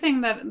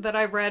everything that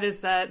I read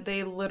is that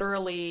they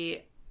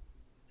literally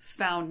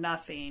found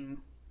nothing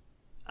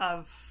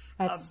of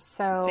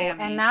Sammy.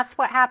 And that's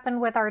what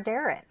happened with our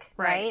Derek,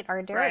 right?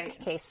 Our Derek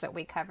case that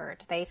we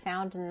covered. They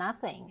found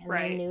nothing, and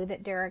they knew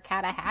that Derek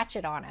had a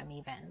hatchet on him,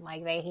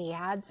 even he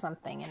had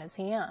something in his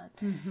hand,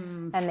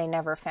 and they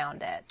never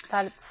found it.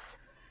 That's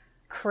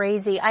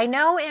crazy. I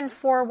know in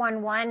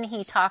 411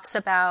 he talks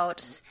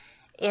about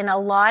in a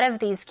lot of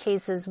these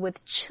cases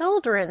with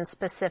children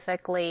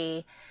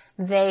specifically,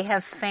 they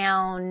have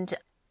found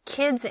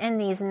kids in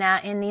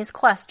these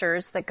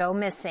clusters that go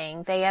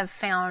missing. They have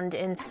found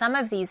in some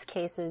of these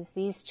cases,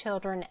 these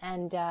children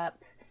end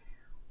up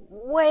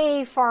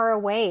way far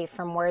away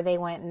from where they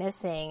went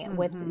missing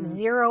with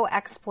zero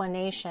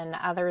explanation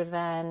other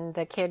than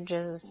the kid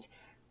just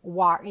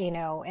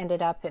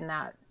ended up in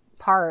that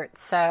part.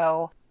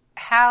 So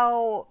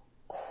how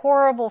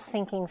horrible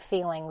sinking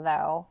feeling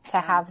though to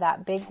have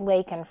that big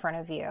lake in front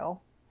of you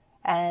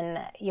and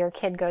your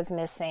kid goes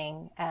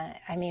missing.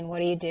 I mean, what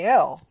do you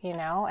do?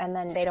 And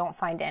then they don't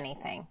find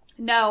anything.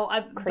 No,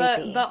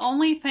 the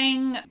only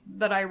thing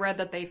that I read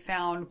that they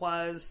found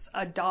was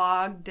a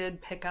dog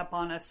did pick up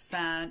on a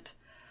scent.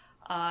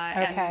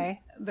 And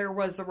there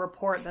was a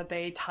report that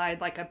they tied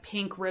like a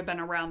pink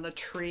ribbon around the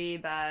tree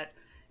that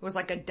it was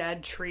like a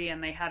dead tree,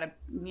 and they had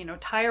to,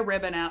 tie a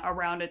ribbon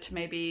around it to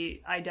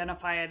maybe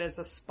identify it as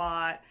a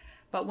spot.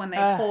 But when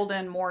they pulled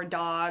in more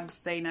dogs,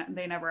 they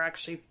never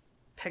actually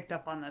picked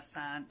up on the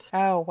scent.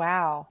 Oh,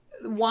 wow.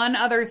 One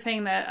other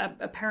thing that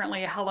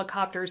apparently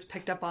helicopters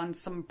picked up on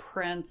some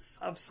prints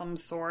of some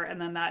sort, and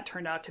then that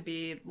turned out to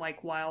be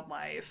like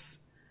wildlife.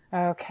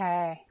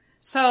 Okay.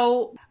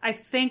 So I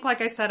think,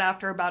 like I said,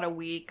 after about a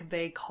week,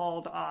 they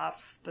called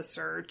off the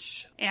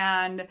search,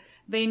 and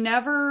they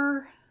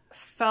never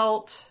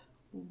felt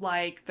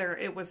like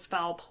it was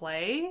foul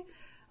play,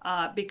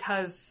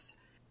 because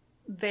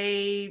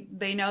they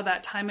know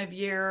that time of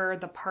year,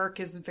 the park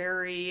is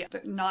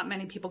not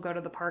many people go to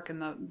the park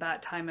in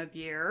that time of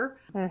year.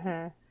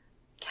 Mm-hmm.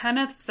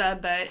 Kenneth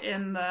said that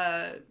in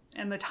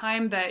the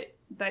time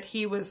that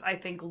he was, I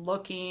think,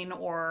 looking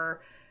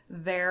or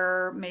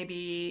there,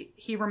 maybe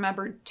he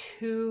remembered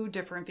 2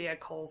 different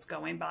vehicles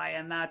going by,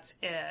 and that's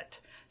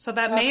it. So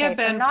that may have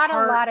been not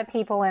a lot of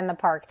people in the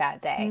park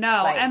that day.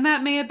 No, and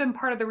that may have been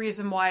part of the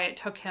reason why it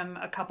took him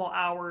a couple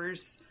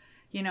hours.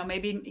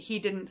 Maybe he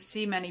didn't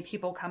see many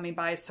people coming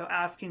by, so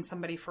asking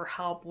somebody for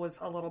help was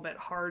a little bit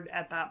hard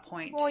at that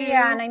point, too. Well,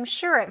 yeah, and I'm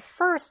sure at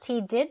first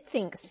he did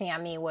think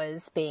Sammy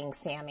was being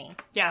Sammy.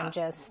 Yeah. And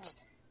just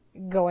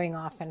going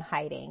off and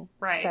hiding.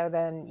 Right. So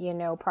then,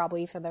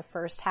 probably for the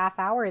first half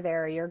hour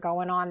there, you're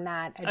going on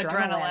that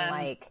adrenaline.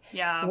 Like,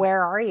 yeah.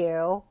 Where are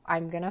you?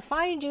 I'm going to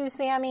find you,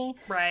 Sammy.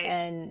 Right.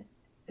 And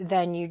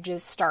then you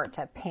just start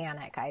to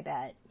panic, I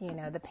bet.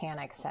 The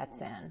panic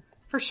sets in.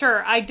 For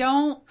sure. I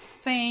don't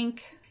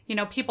think...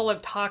 people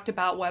have talked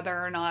about whether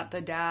or not the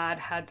dad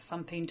had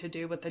something to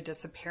do with the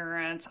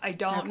disappearance. I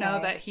don't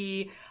know that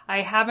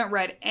I haven't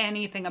read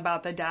anything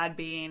about the dad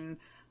being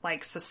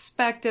like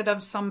suspected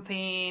of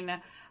something.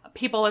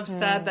 People have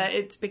said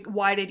that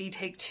why did he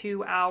take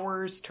 2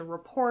 hours to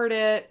report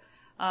it?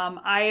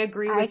 I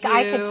agree with you.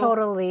 I could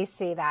totally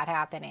see that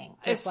happening,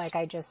 just like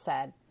I just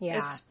said. Yeah.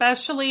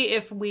 Especially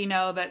if we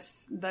know that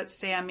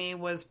Sammy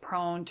was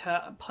prone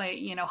to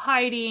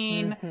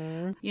hiding,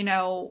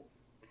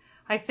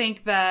 I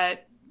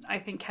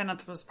think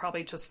Kenneth was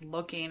probably just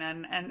looking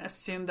and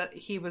assumed that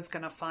he was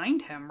going to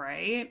find him,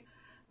 right?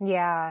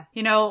 Yeah.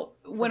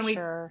 When we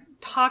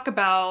talk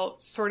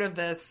about sort of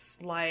this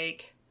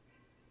like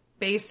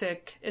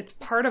basic, it's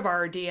part of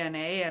our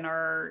DNA and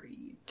our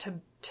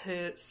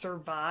to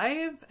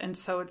survive. And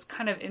so it's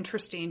kind of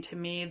interesting to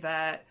me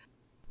that,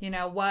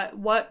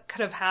 what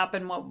could have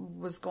happened, what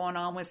was going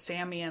on with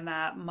Sammy in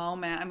that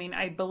moment. I mean,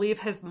 I believe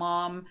his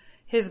mom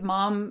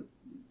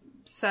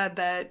said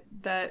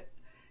that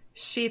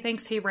she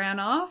thinks he ran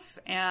off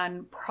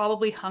and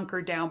probably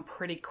hunkered down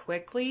pretty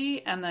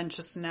quickly and then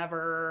just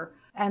never...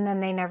 And then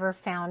they never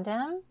found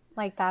him?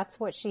 Like, that's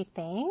what she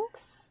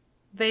thinks?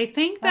 They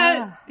think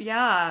that...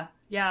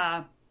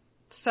 Yeah.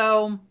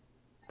 So...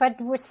 But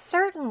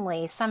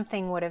certainly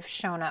something would have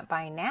shown up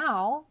by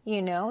now,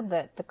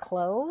 the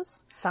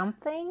clothes,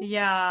 something.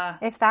 Yeah.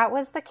 If that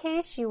was the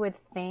case, you would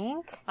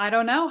think. I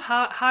don't know.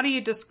 How do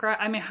you describe,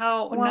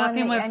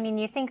 nothing was...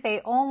 you think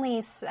they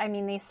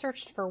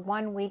searched for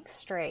 1 week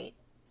straight.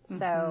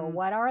 So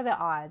what are the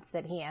odds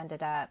that he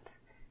ended up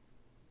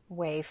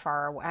way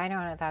far away? I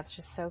don't know. That's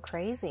just so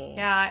crazy.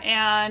 Yeah.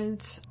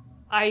 And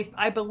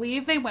I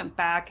believe they went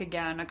back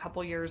again a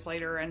couple years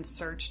later and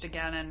searched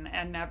again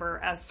and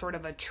never, as sort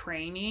of a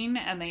training,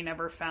 and they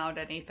never found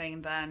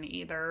anything then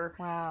either.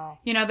 Wow.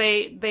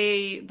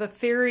 The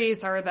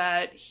theories are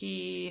that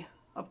he,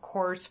 of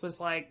course,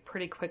 was like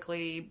pretty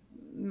quickly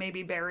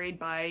maybe buried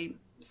by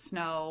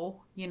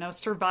snow,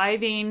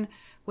 surviving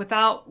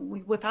without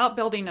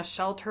building a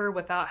shelter,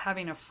 without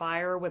having a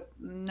fire, with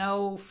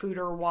no food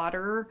or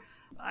water.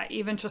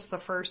 Even just the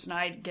first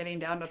night getting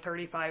down to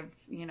 35,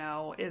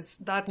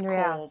 that's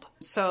cold.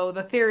 So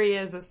the theory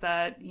is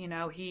that,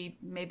 he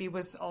maybe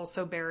was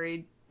also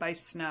buried by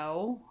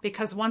snow,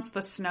 because once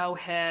the snow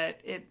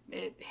hit,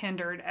 it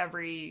hindered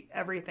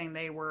everything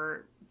they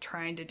were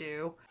trying to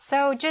do.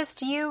 So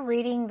just you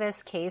reading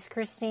this case,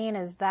 Christine,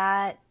 is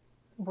that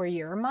where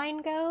your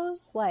mind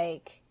goes?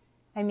 Like,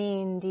 I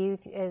mean, do you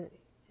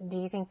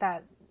think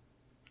that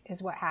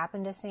is what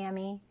happened to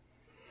Sammy?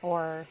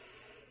 Or...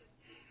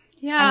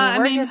 Yeah, I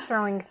mean, we're just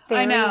throwing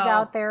theories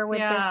out there with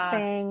this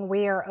thing.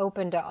 We are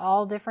open to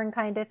all different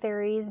kind of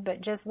theories,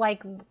 but just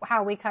like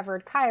how we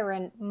covered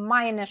Kyron,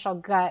 my initial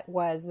gut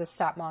was the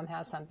stepmom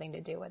has something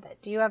to do with it.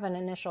 Do you have an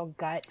initial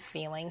gut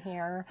feeling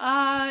here?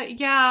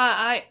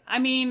 Yeah, I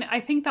mean, I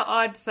think the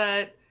odds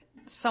that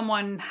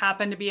someone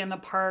happened to be in the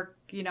park,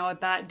 you know,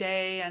 at that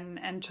day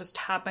and just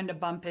happened to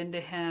bump into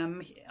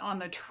him on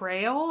the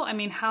trail. I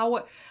mean,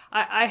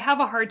 I have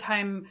a hard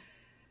time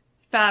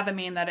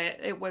fathoming that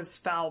it was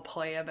foul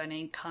play of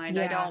any kind.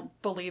 Yeah. I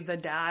don't believe the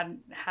dad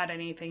had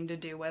anything to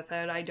do with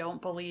it. I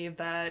don't believe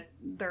that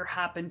there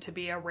happened to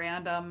be a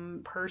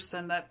random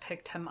person that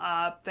picked him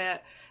up.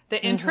 That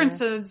the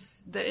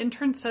entrances,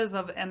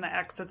 and the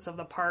exits of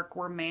the park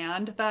were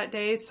manned that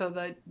day. So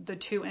the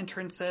two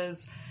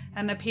entrances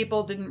and the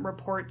people didn't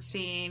report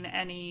seeing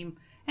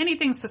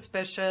anything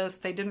suspicious.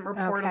 They didn't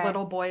report a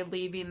little boy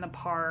leaving the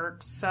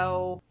park.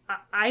 So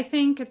I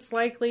think it's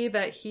likely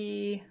that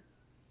he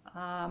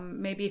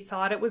maybe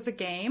thought it was a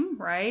game,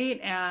 right?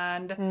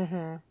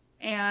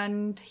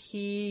 And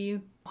he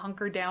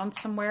hunkered down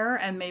somewhere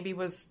and maybe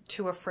was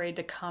too afraid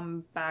to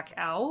come back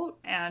out.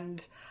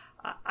 And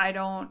I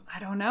don't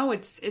know.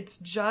 It's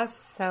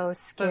just so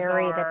scary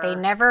bizarre that they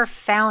never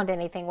found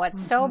anything.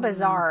 What's so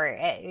bizarre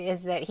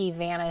is that he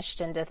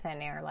vanished into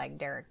thin air like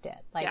Derek did.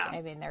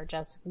 I mean, they're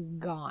just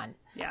gone.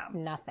 Yeah.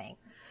 Nothing.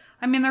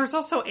 I mean, there's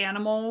also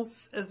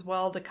animals as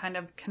well to kind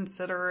of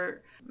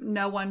consider.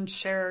 No one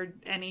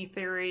shared any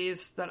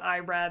theories that I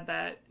read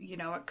that, you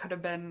know, it could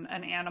have been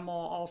an animal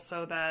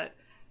also that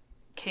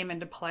came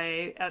into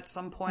play at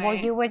some point. Well,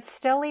 you would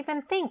still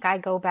even think, I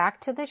go back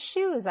to the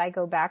shoes, I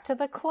go back to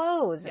the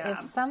clothes. Yeah.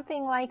 If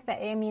something like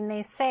that, I mean,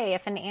 they say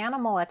if an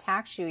animal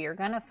attacks you, you're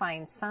going to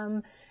find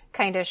some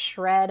kind of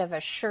shred of a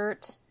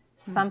shirt,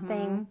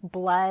 something,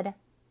 blood.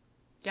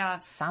 Yeah.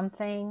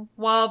 Something.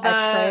 Well,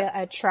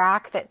 a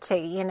track that,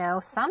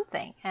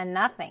 something and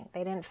nothing.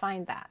 They didn't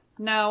find that.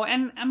 No.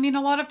 And I mean,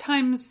 a lot of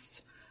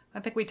times, I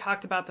think we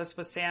talked about this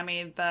with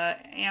Sammy, the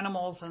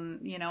animals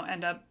and,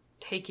 end up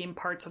taking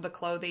parts of the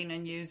clothing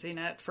and using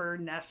it for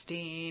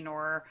nesting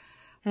or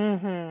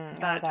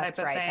that type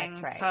of thing.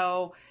 That's right.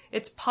 So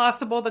it's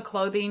possible the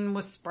clothing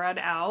was spread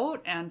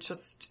out and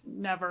just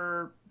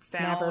never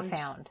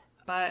found.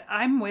 But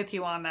I'm with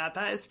you on that.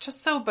 That is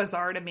just so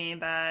bizarre to me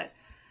that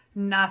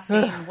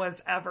nothing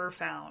was ever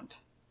found.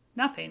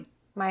 Nothing.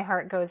 My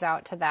heart goes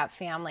out to that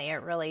family.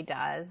 It really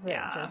does.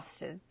 Yeah.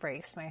 It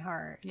breaks my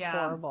heart. It's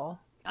horrible.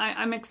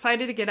 I'm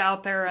excited to get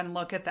out there and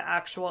look at the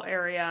actual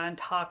area and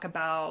talk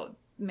about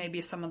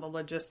maybe some of the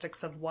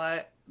logistics of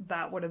what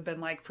that would have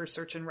been like for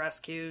search and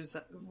rescues.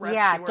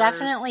 Yeah,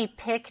 definitely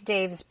pick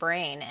Dave's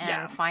brain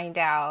and find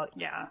out,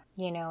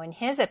 in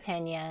his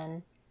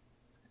opinion,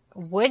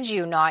 would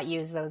you not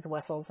use those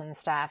whistles and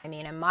stuff? I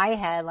mean, in my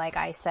head, like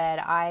I said,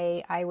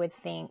 I would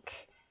think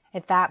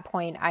at that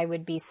point I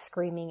would be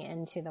screaming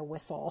into the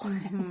whistle,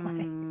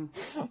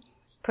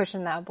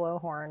 pushing that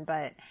blowhorn.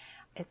 But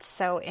it's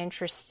so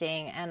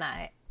interesting. And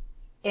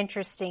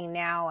interesting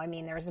now, I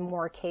mean, there's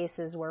more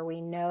cases where we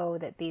know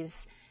that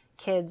these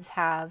kids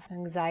have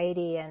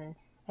anxiety and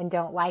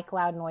don't like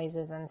loud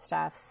noises and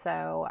stuff.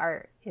 So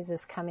is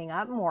this coming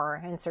up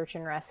more in search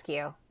and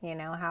rescue?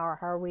 How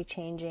are we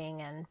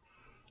changing? And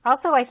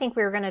also, I think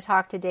we were going to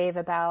talk to Dave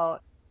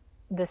about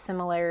the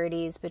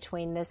similarities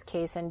between this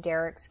case and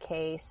Derek's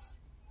case,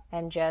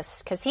 and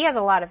just because he has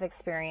a lot of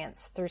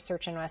experience through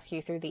search and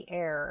rescue through the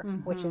air,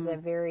 which is a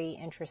very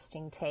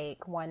interesting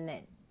take, one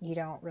that you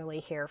don't really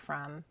hear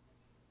from,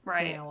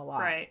 a lot.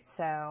 Right.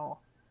 So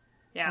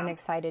I'm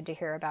excited to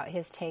hear about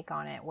his take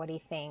on it, what he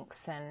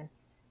thinks, and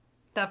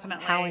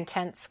definitely how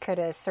intense could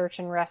a search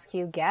and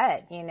rescue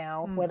get,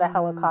 with a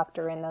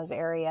helicopter in those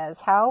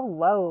areas. How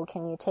low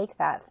can you take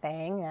that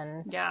thing?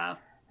 And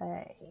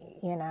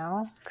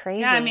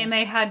crazy. Yeah, I mean,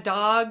 they had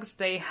dogs,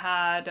 they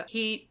had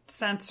heat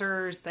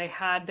sensors,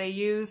 they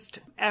used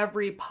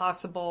every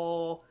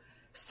possible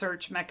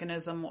search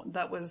mechanism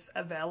that was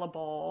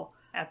available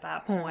at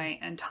that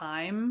point in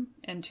time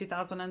in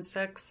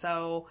 2006.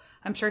 So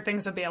I'm sure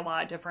things would be a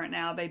lot different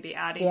now. They'd be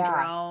adding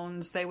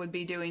drones. They would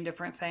be doing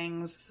different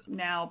things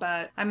now.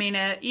 But I mean,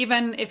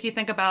 even if you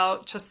think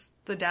about just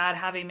the dad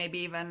having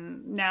maybe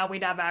even now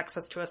we'd have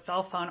access to a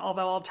cell phone.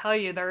 Although I'll tell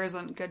you, there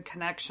isn't good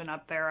connection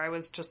up there.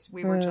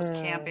 We were just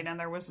camping and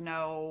there was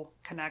no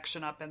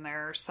connection up in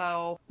there.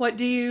 So what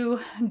do you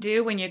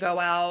do when you go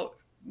out?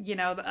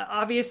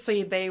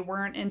 Obviously they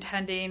weren't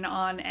intending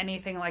on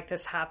anything like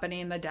this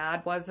happening. The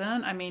dad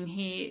wasn't. I mean,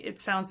 it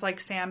sounds like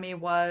Sammy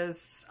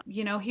was,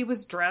 he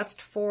was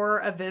dressed for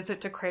a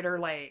visit to Crater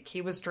Lake. He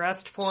was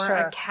dressed for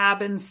a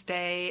cabin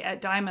stay at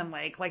Diamond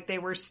Lake. Like they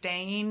were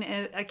staying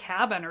at a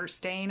cabin or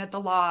staying at the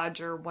lodge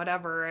or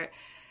whatever.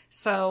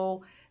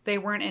 So they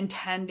weren't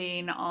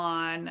intending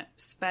on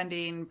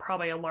spending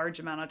probably a large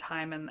amount of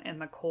time in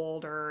the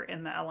cold or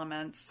in the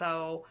elements.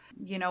 So,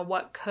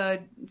 what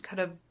could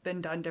have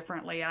been done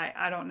differently?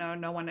 I don't know.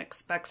 No one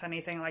expects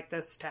anything like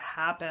this to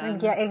happen.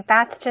 Yeah,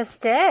 that's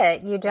just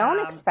it. You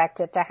don't expect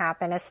it to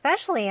happen,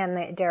 especially in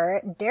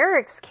the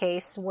Derek's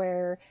case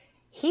where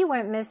he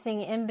went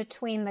missing in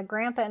between the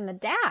grandpa and the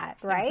dad,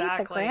 right?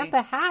 Exactly. The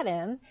grandpa had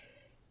him,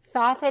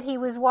 thought that he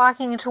was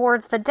walking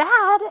towards the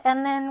dad,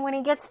 and then when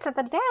he gets to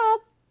the dad,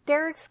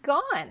 Derek's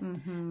gone.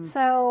 Mm-hmm.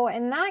 So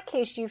in that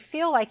case, you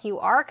feel like you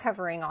are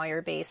covering all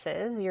your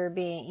bases. You're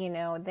being, you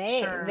know,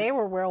 they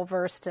were well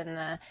versed in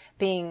the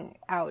being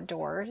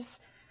outdoors.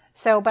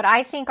 So, but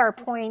I think our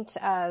point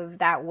of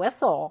that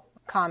whistle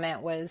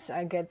comment was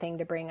a good thing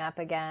to bring up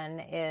again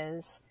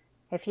is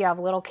if you have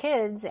little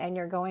kids and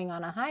you're going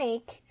on a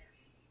hike,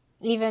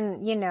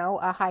 even, you know,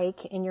 a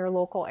hike in your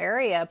local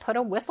area, put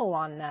a whistle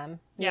on them.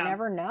 You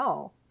never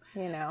know,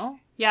 you know?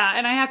 Yeah,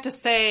 and I have to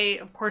say,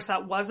 of course,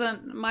 that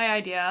wasn't my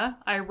idea.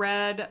 I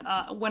read,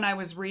 when I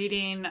was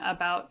reading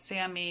about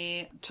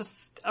Sammy,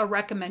 just a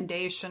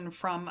recommendation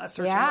from a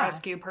search and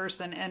rescue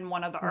person in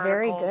one of the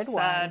articles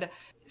said,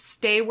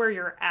 stay where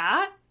you're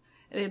at.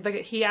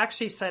 He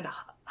actually said,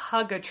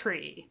 hug a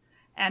tree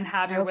and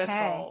have your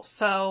whistle.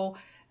 So,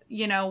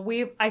 you know,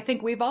 I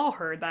think we've all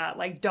heard that,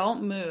 like,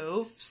 don't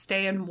move,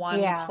 stay in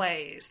one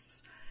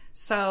place.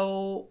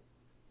 So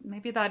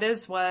maybe that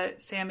is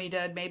what Sammy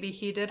did. Maybe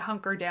he did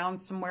hunker down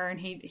somewhere and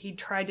he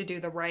tried to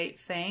do the right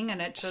thing,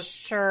 and it just...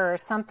 Sure,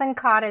 something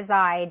caught his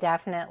eye,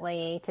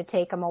 definitely, to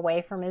take him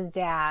away from his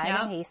dad.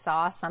 Yep. He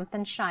saw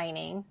something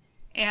shining.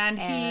 And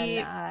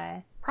he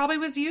probably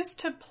was used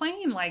to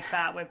playing like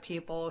that with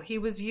people. He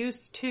was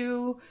used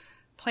to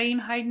playing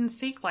hide and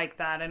seek like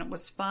that, and it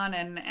was fun,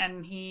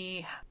 and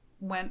he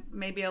went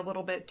maybe a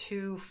little bit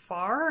too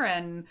far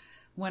and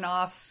went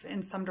off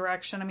in some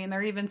direction. I mean,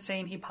 they're even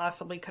saying he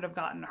possibly could have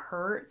gotten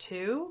hurt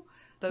too,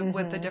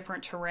 with the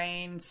different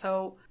terrain.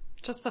 So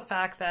just the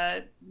fact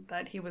that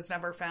he was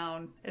never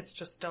found, it's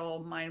just still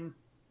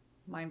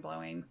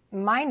mind-blowing.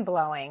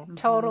 Mind-blowing.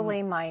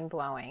 Totally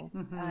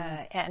mind-blowing.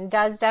 And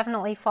does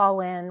definitely fall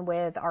in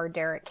with our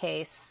Derek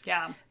case.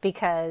 Yeah.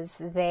 Because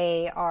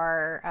they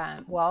are,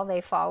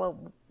 they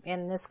follow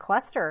in this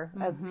cluster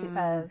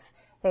of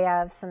they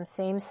have some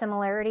same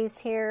similarities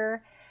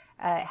here.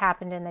 It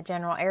happened in the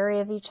general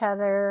area of each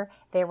other.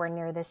 They were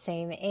near the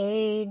same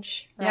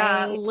age, right?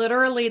 Yeah,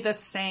 literally the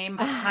same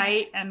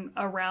height and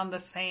around the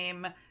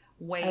same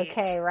weight.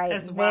 Okay, right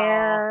as well.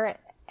 there.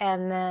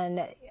 And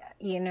then,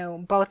 you know,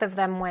 both of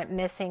them went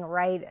missing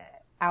right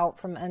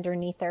out from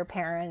underneath their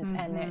parents,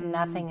 and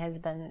nothing has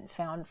been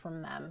found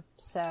from them.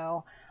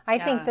 So I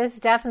think this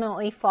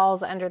definitely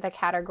falls under the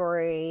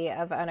category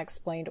of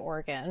unexplained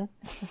organ,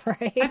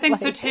 right? I think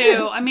so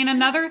too. I mean,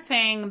 another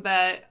thing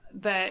that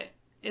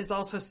is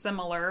also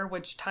similar,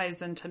 which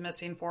ties into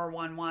Missing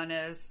 411,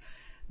 is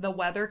the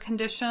weather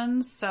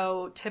conditions.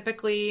 So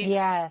typically,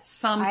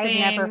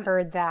 something... I've never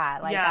heard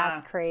that. Like,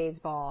 that's crazy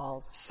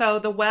balls. So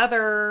the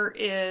weather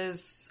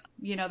is,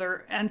 you know,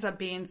 there ends up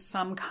being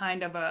some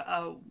kind of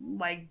a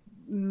like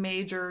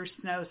major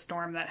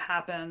snowstorm that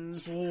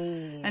happens.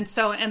 Jeez. And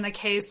so in the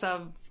case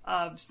of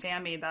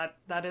Sammy,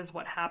 that is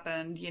what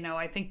happened. You know,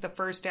 I think the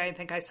first day,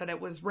 I said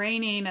it was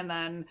raining, and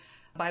then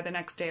by the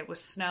next day it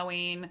was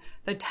snowing.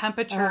 The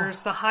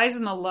temperatures, the highs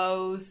and the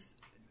lows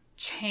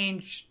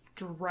changed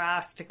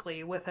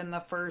drastically within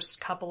the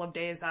first couple of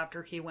days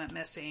after he went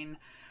missing.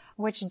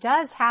 Which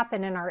does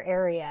happen in our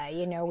area.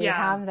 You know, we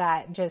have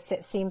that just,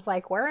 it seems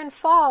like we're in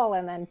fall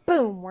and then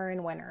boom, we're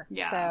in winter.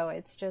 Yeah. So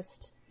it's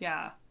just,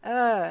 yeah.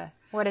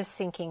 What a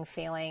sinking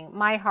feeling.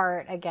 My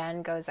heart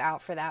again goes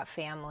out for that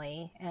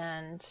family.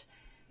 And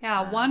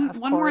one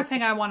more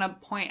thing I want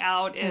to point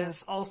out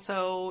is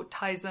also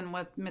ties in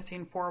with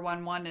Missing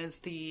 411 is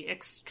the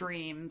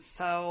extremes.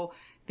 So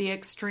the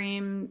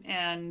extreme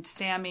and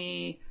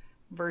Sammy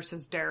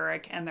versus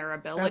Derek and their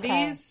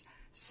abilities. Okay.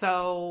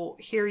 So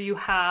here you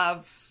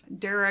have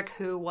Derek,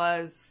 who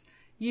was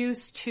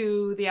used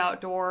to the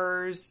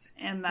outdoors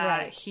and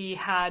that he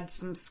had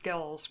some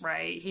skills,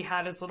 right? He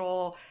had his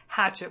little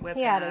hatchet with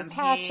him. He had his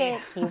hatchet.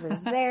 He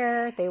was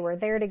there. They were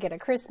there to get a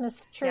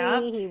Christmas tree.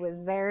 Yep. He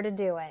was there to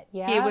do it.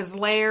 Yeah. He was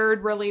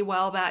layered really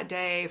well that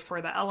day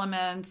for the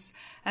elements.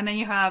 And then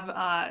you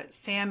have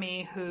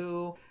Sammy,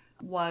 who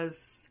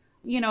was,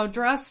 you know,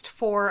 dressed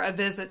for a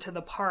visit to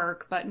the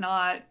park, but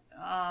not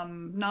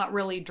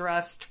really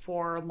dressed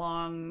for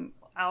long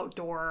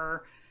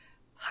outdoor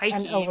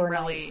hiking,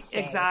 really.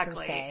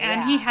 Exactly.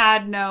 And he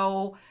had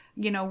no,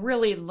 you know,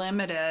 really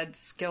limited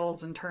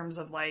skills in terms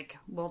of like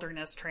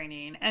wilderness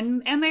training.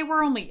 And they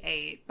were only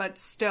 8, but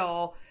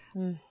still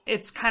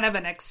it's kind of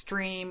an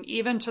extreme,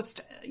 even just,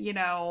 you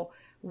know,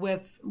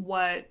 with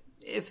what,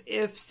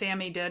 if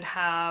Sammy did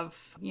have,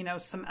 you know,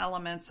 some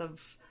elements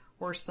of,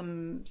 or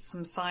some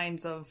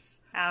signs of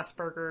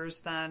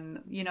Asperger's,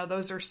 then, you know,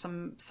 those are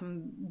some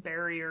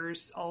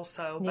barriers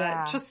also,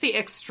 but just the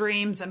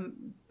extremes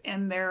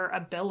and their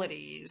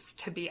abilities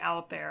to be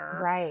out there.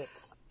 Right.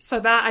 So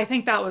that, I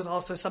think that was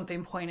also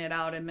something pointed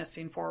out in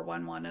Missing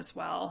 411 as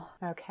well.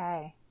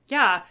 Okay.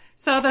 Yeah.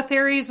 So the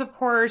theories, of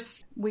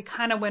course, we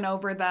kind of went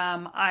over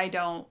them. I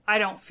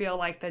don't feel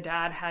like the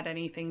dad had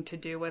anything to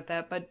do with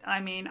it, but I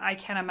mean, I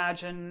can't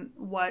imagine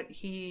what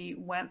he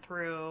went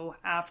through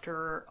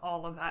after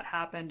all of that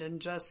happened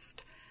and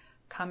just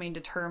coming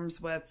to terms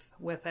with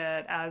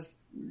it as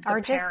the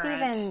or parent. Just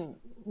even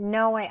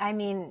No, I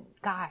mean,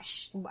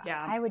 gosh,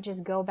 Yeah. I would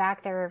just go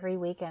back there every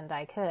weekend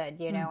I could,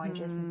 you know, and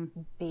just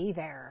be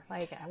there.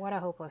 Like, what a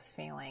hopeless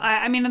feeling.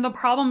 I mean, and the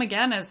problem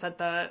again is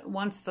that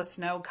once the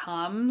snow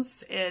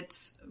comes,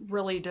 it's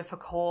really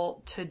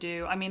difficult to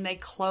do. I mean, they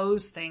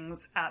close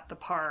things at the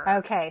park.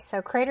 Okay,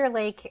 so Crater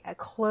Lake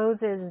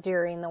closes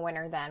during the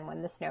winter then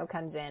when the snow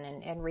comes in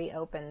and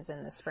reopens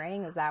in the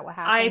spring. Is that what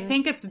happens? I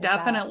think it's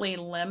definitely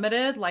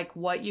limited, like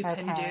what you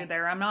can do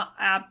there. I'm not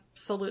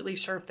absolutely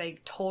sure if they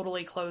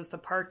totally close the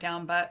park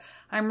down, but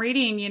I'm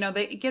reading, you know,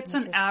 it gets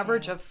an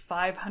average of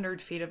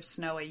 500 feet of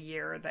snow a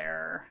year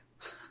there.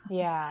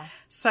 Yeah.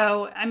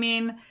 So, I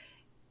mean,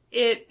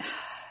 it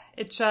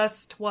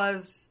just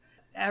was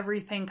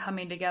everything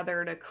coming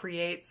together to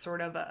create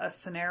sort of a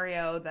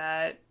scenario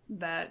that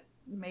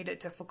made it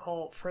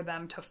difficult for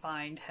them to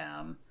find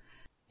him.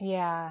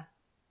 Yeah.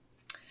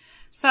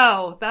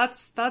 So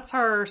that's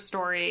our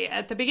story.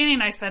 At the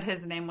beginning, I said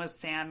his name was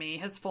Sammy.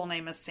 His full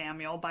name is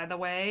Samuel, by the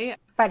way.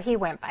 But he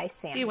went by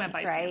Sammy. He went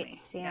by right?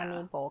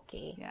 Sammy.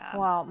 Boehlke. Yeah.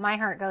 Well, my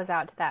heart goes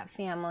out to that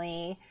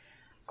family.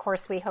 Of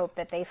course, we hope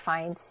that they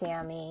find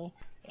Sammy.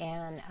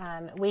 And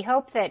we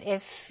hope that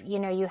if, you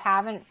know, you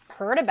haven't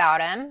heard about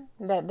him,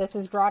 that this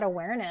has brought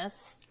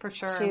awareness for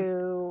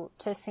sure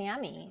to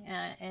Sammy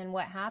and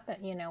what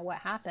happened, you know, what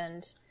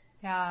happened.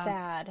 Yeah.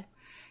 Sad.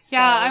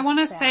 Yeah, I want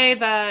to say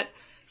that,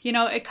 you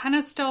know, it kind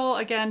of still,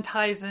 again,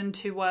 ties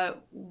into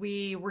what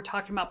we were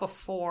talking about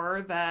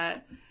before,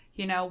 that,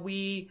 you know,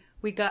 we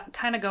got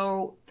kind of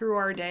go through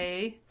our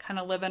day, kind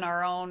of live in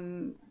our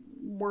own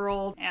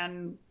world,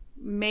 and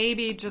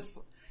maybe just,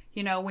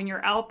 you know, when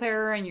you're out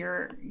there and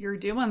you're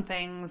doing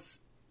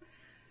things,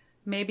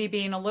 maybe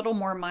being a little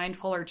more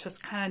mindful or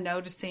just kind of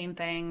noticing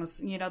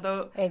things, you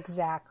know,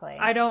 Exactly.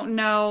 I don't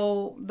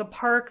know, the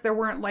park, there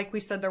weren't, like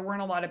we said, there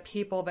weren't a lot of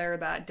people there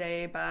that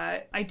day,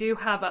 but I do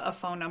have a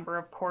phone number,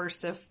 of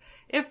course, if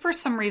for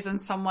some reason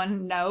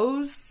someone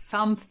knows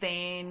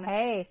something,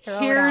 hey,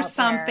 here's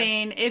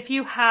something, there. If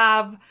you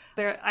have,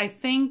 I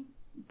think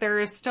there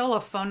is still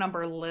a phone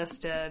number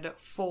listed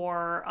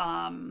for,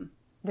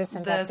 This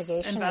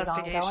investigation is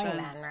ongoing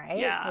then, right?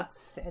 Yeah.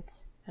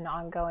 It's an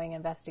ongoing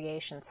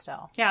investigation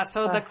still. Yeah,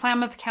 so the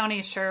Klamath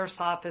County Sheriff's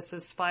Office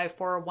is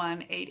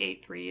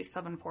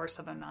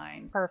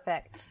 541-883-7479.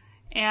 Perfect.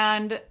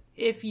 And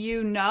if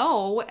you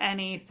know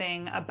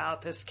anything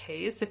about this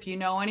case, if you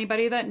know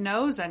anybody that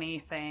knows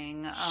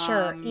anything...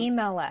 Sure,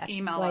 email us.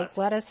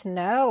 Let us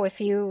know if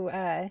you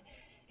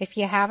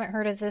haven't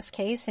heard of this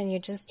case and you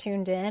just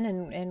tuned in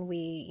and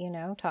we, you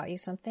know, taught you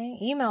something,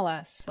 email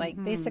us.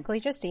 Basically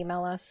just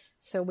email us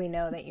so we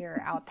know that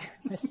you're out there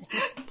listening.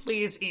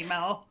 Please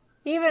email.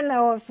 Even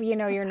though if, you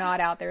know, you're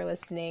not out there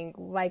listening,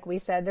 like we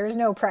said, there's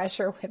no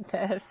pressure with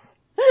this.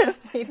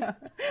 You know,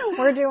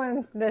 we're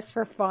doing this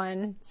for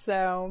fun.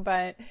 So,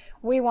 but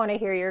we want to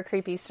hear your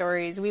creepy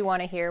stories. We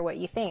want to hear what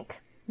you think.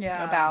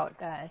 Yeah. About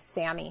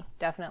Sammy,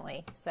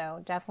 definitely.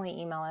 So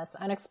definitely email us,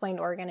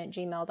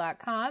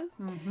 unexplainedorgan@gmail.com.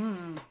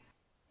 Mm-hmm.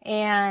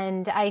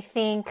 And I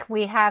think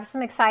we have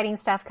some exciting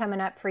stuff coming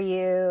up for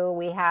you.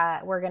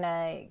 We're going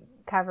to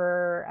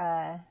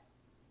cover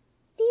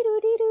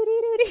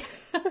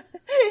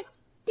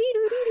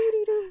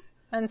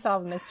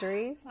Unsolved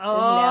Mysteries.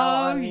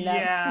 Oh,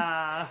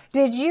 yeah.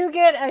 Did you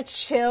get a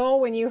chill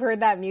when you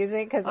heard that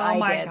music? Because I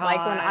did. Gosh.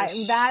 Like when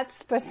that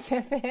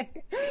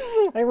specific.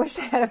 I wish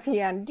I had a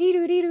piano.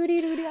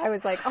 I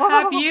was like,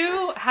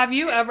 oh. Have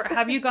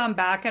you gone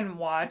back and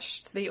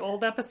watched the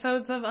old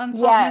episodes of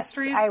Unsolved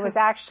Mysteries? Yes, I was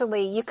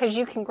actually, because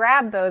you can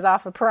grab those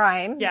off of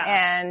Prime. Yeah.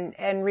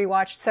 And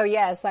rewatch. So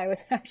yes, I was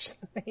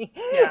actually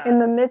in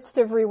the midst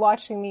of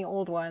rewatching the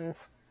old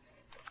ones.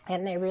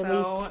 And they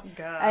released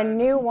a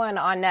new one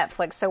on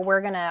Netflix. So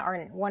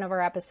one of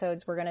our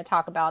episodes, we're going to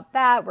talk about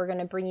that. We're going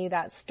to bring you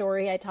that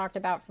story I talked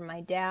about from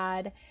my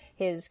dad,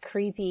 his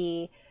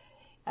creepy,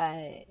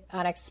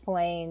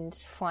 unexplained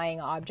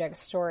flying object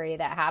story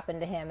that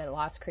happened to him at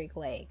Lost Creek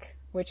Lake,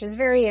 which is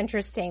very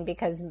interesting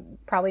because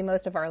probably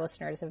most of our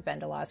listeners have been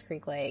to Lost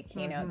Creek Lake,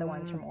 you know, the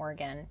ones from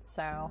Oregon.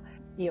 So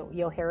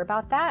you'll hear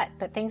about that.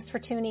 But thanks for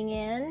tuning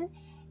in,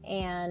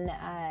 and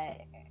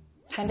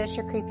send us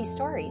your creepy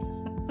stories,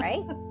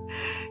 right?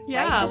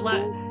 Yeah,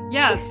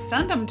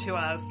 send them to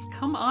us.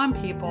 Come on,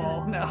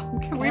 people. No,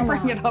 can we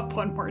bring it up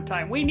one more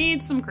time? We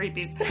need some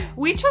creepies.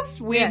 We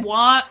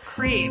want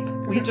creep.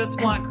 We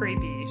just want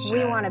creepy shit.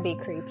 We want to be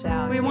creeped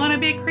out. We want to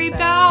be creeped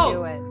out.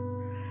 Do it.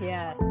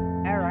 Yes.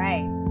 All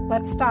right.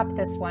 Let's stop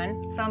this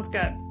one. Sounds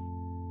good.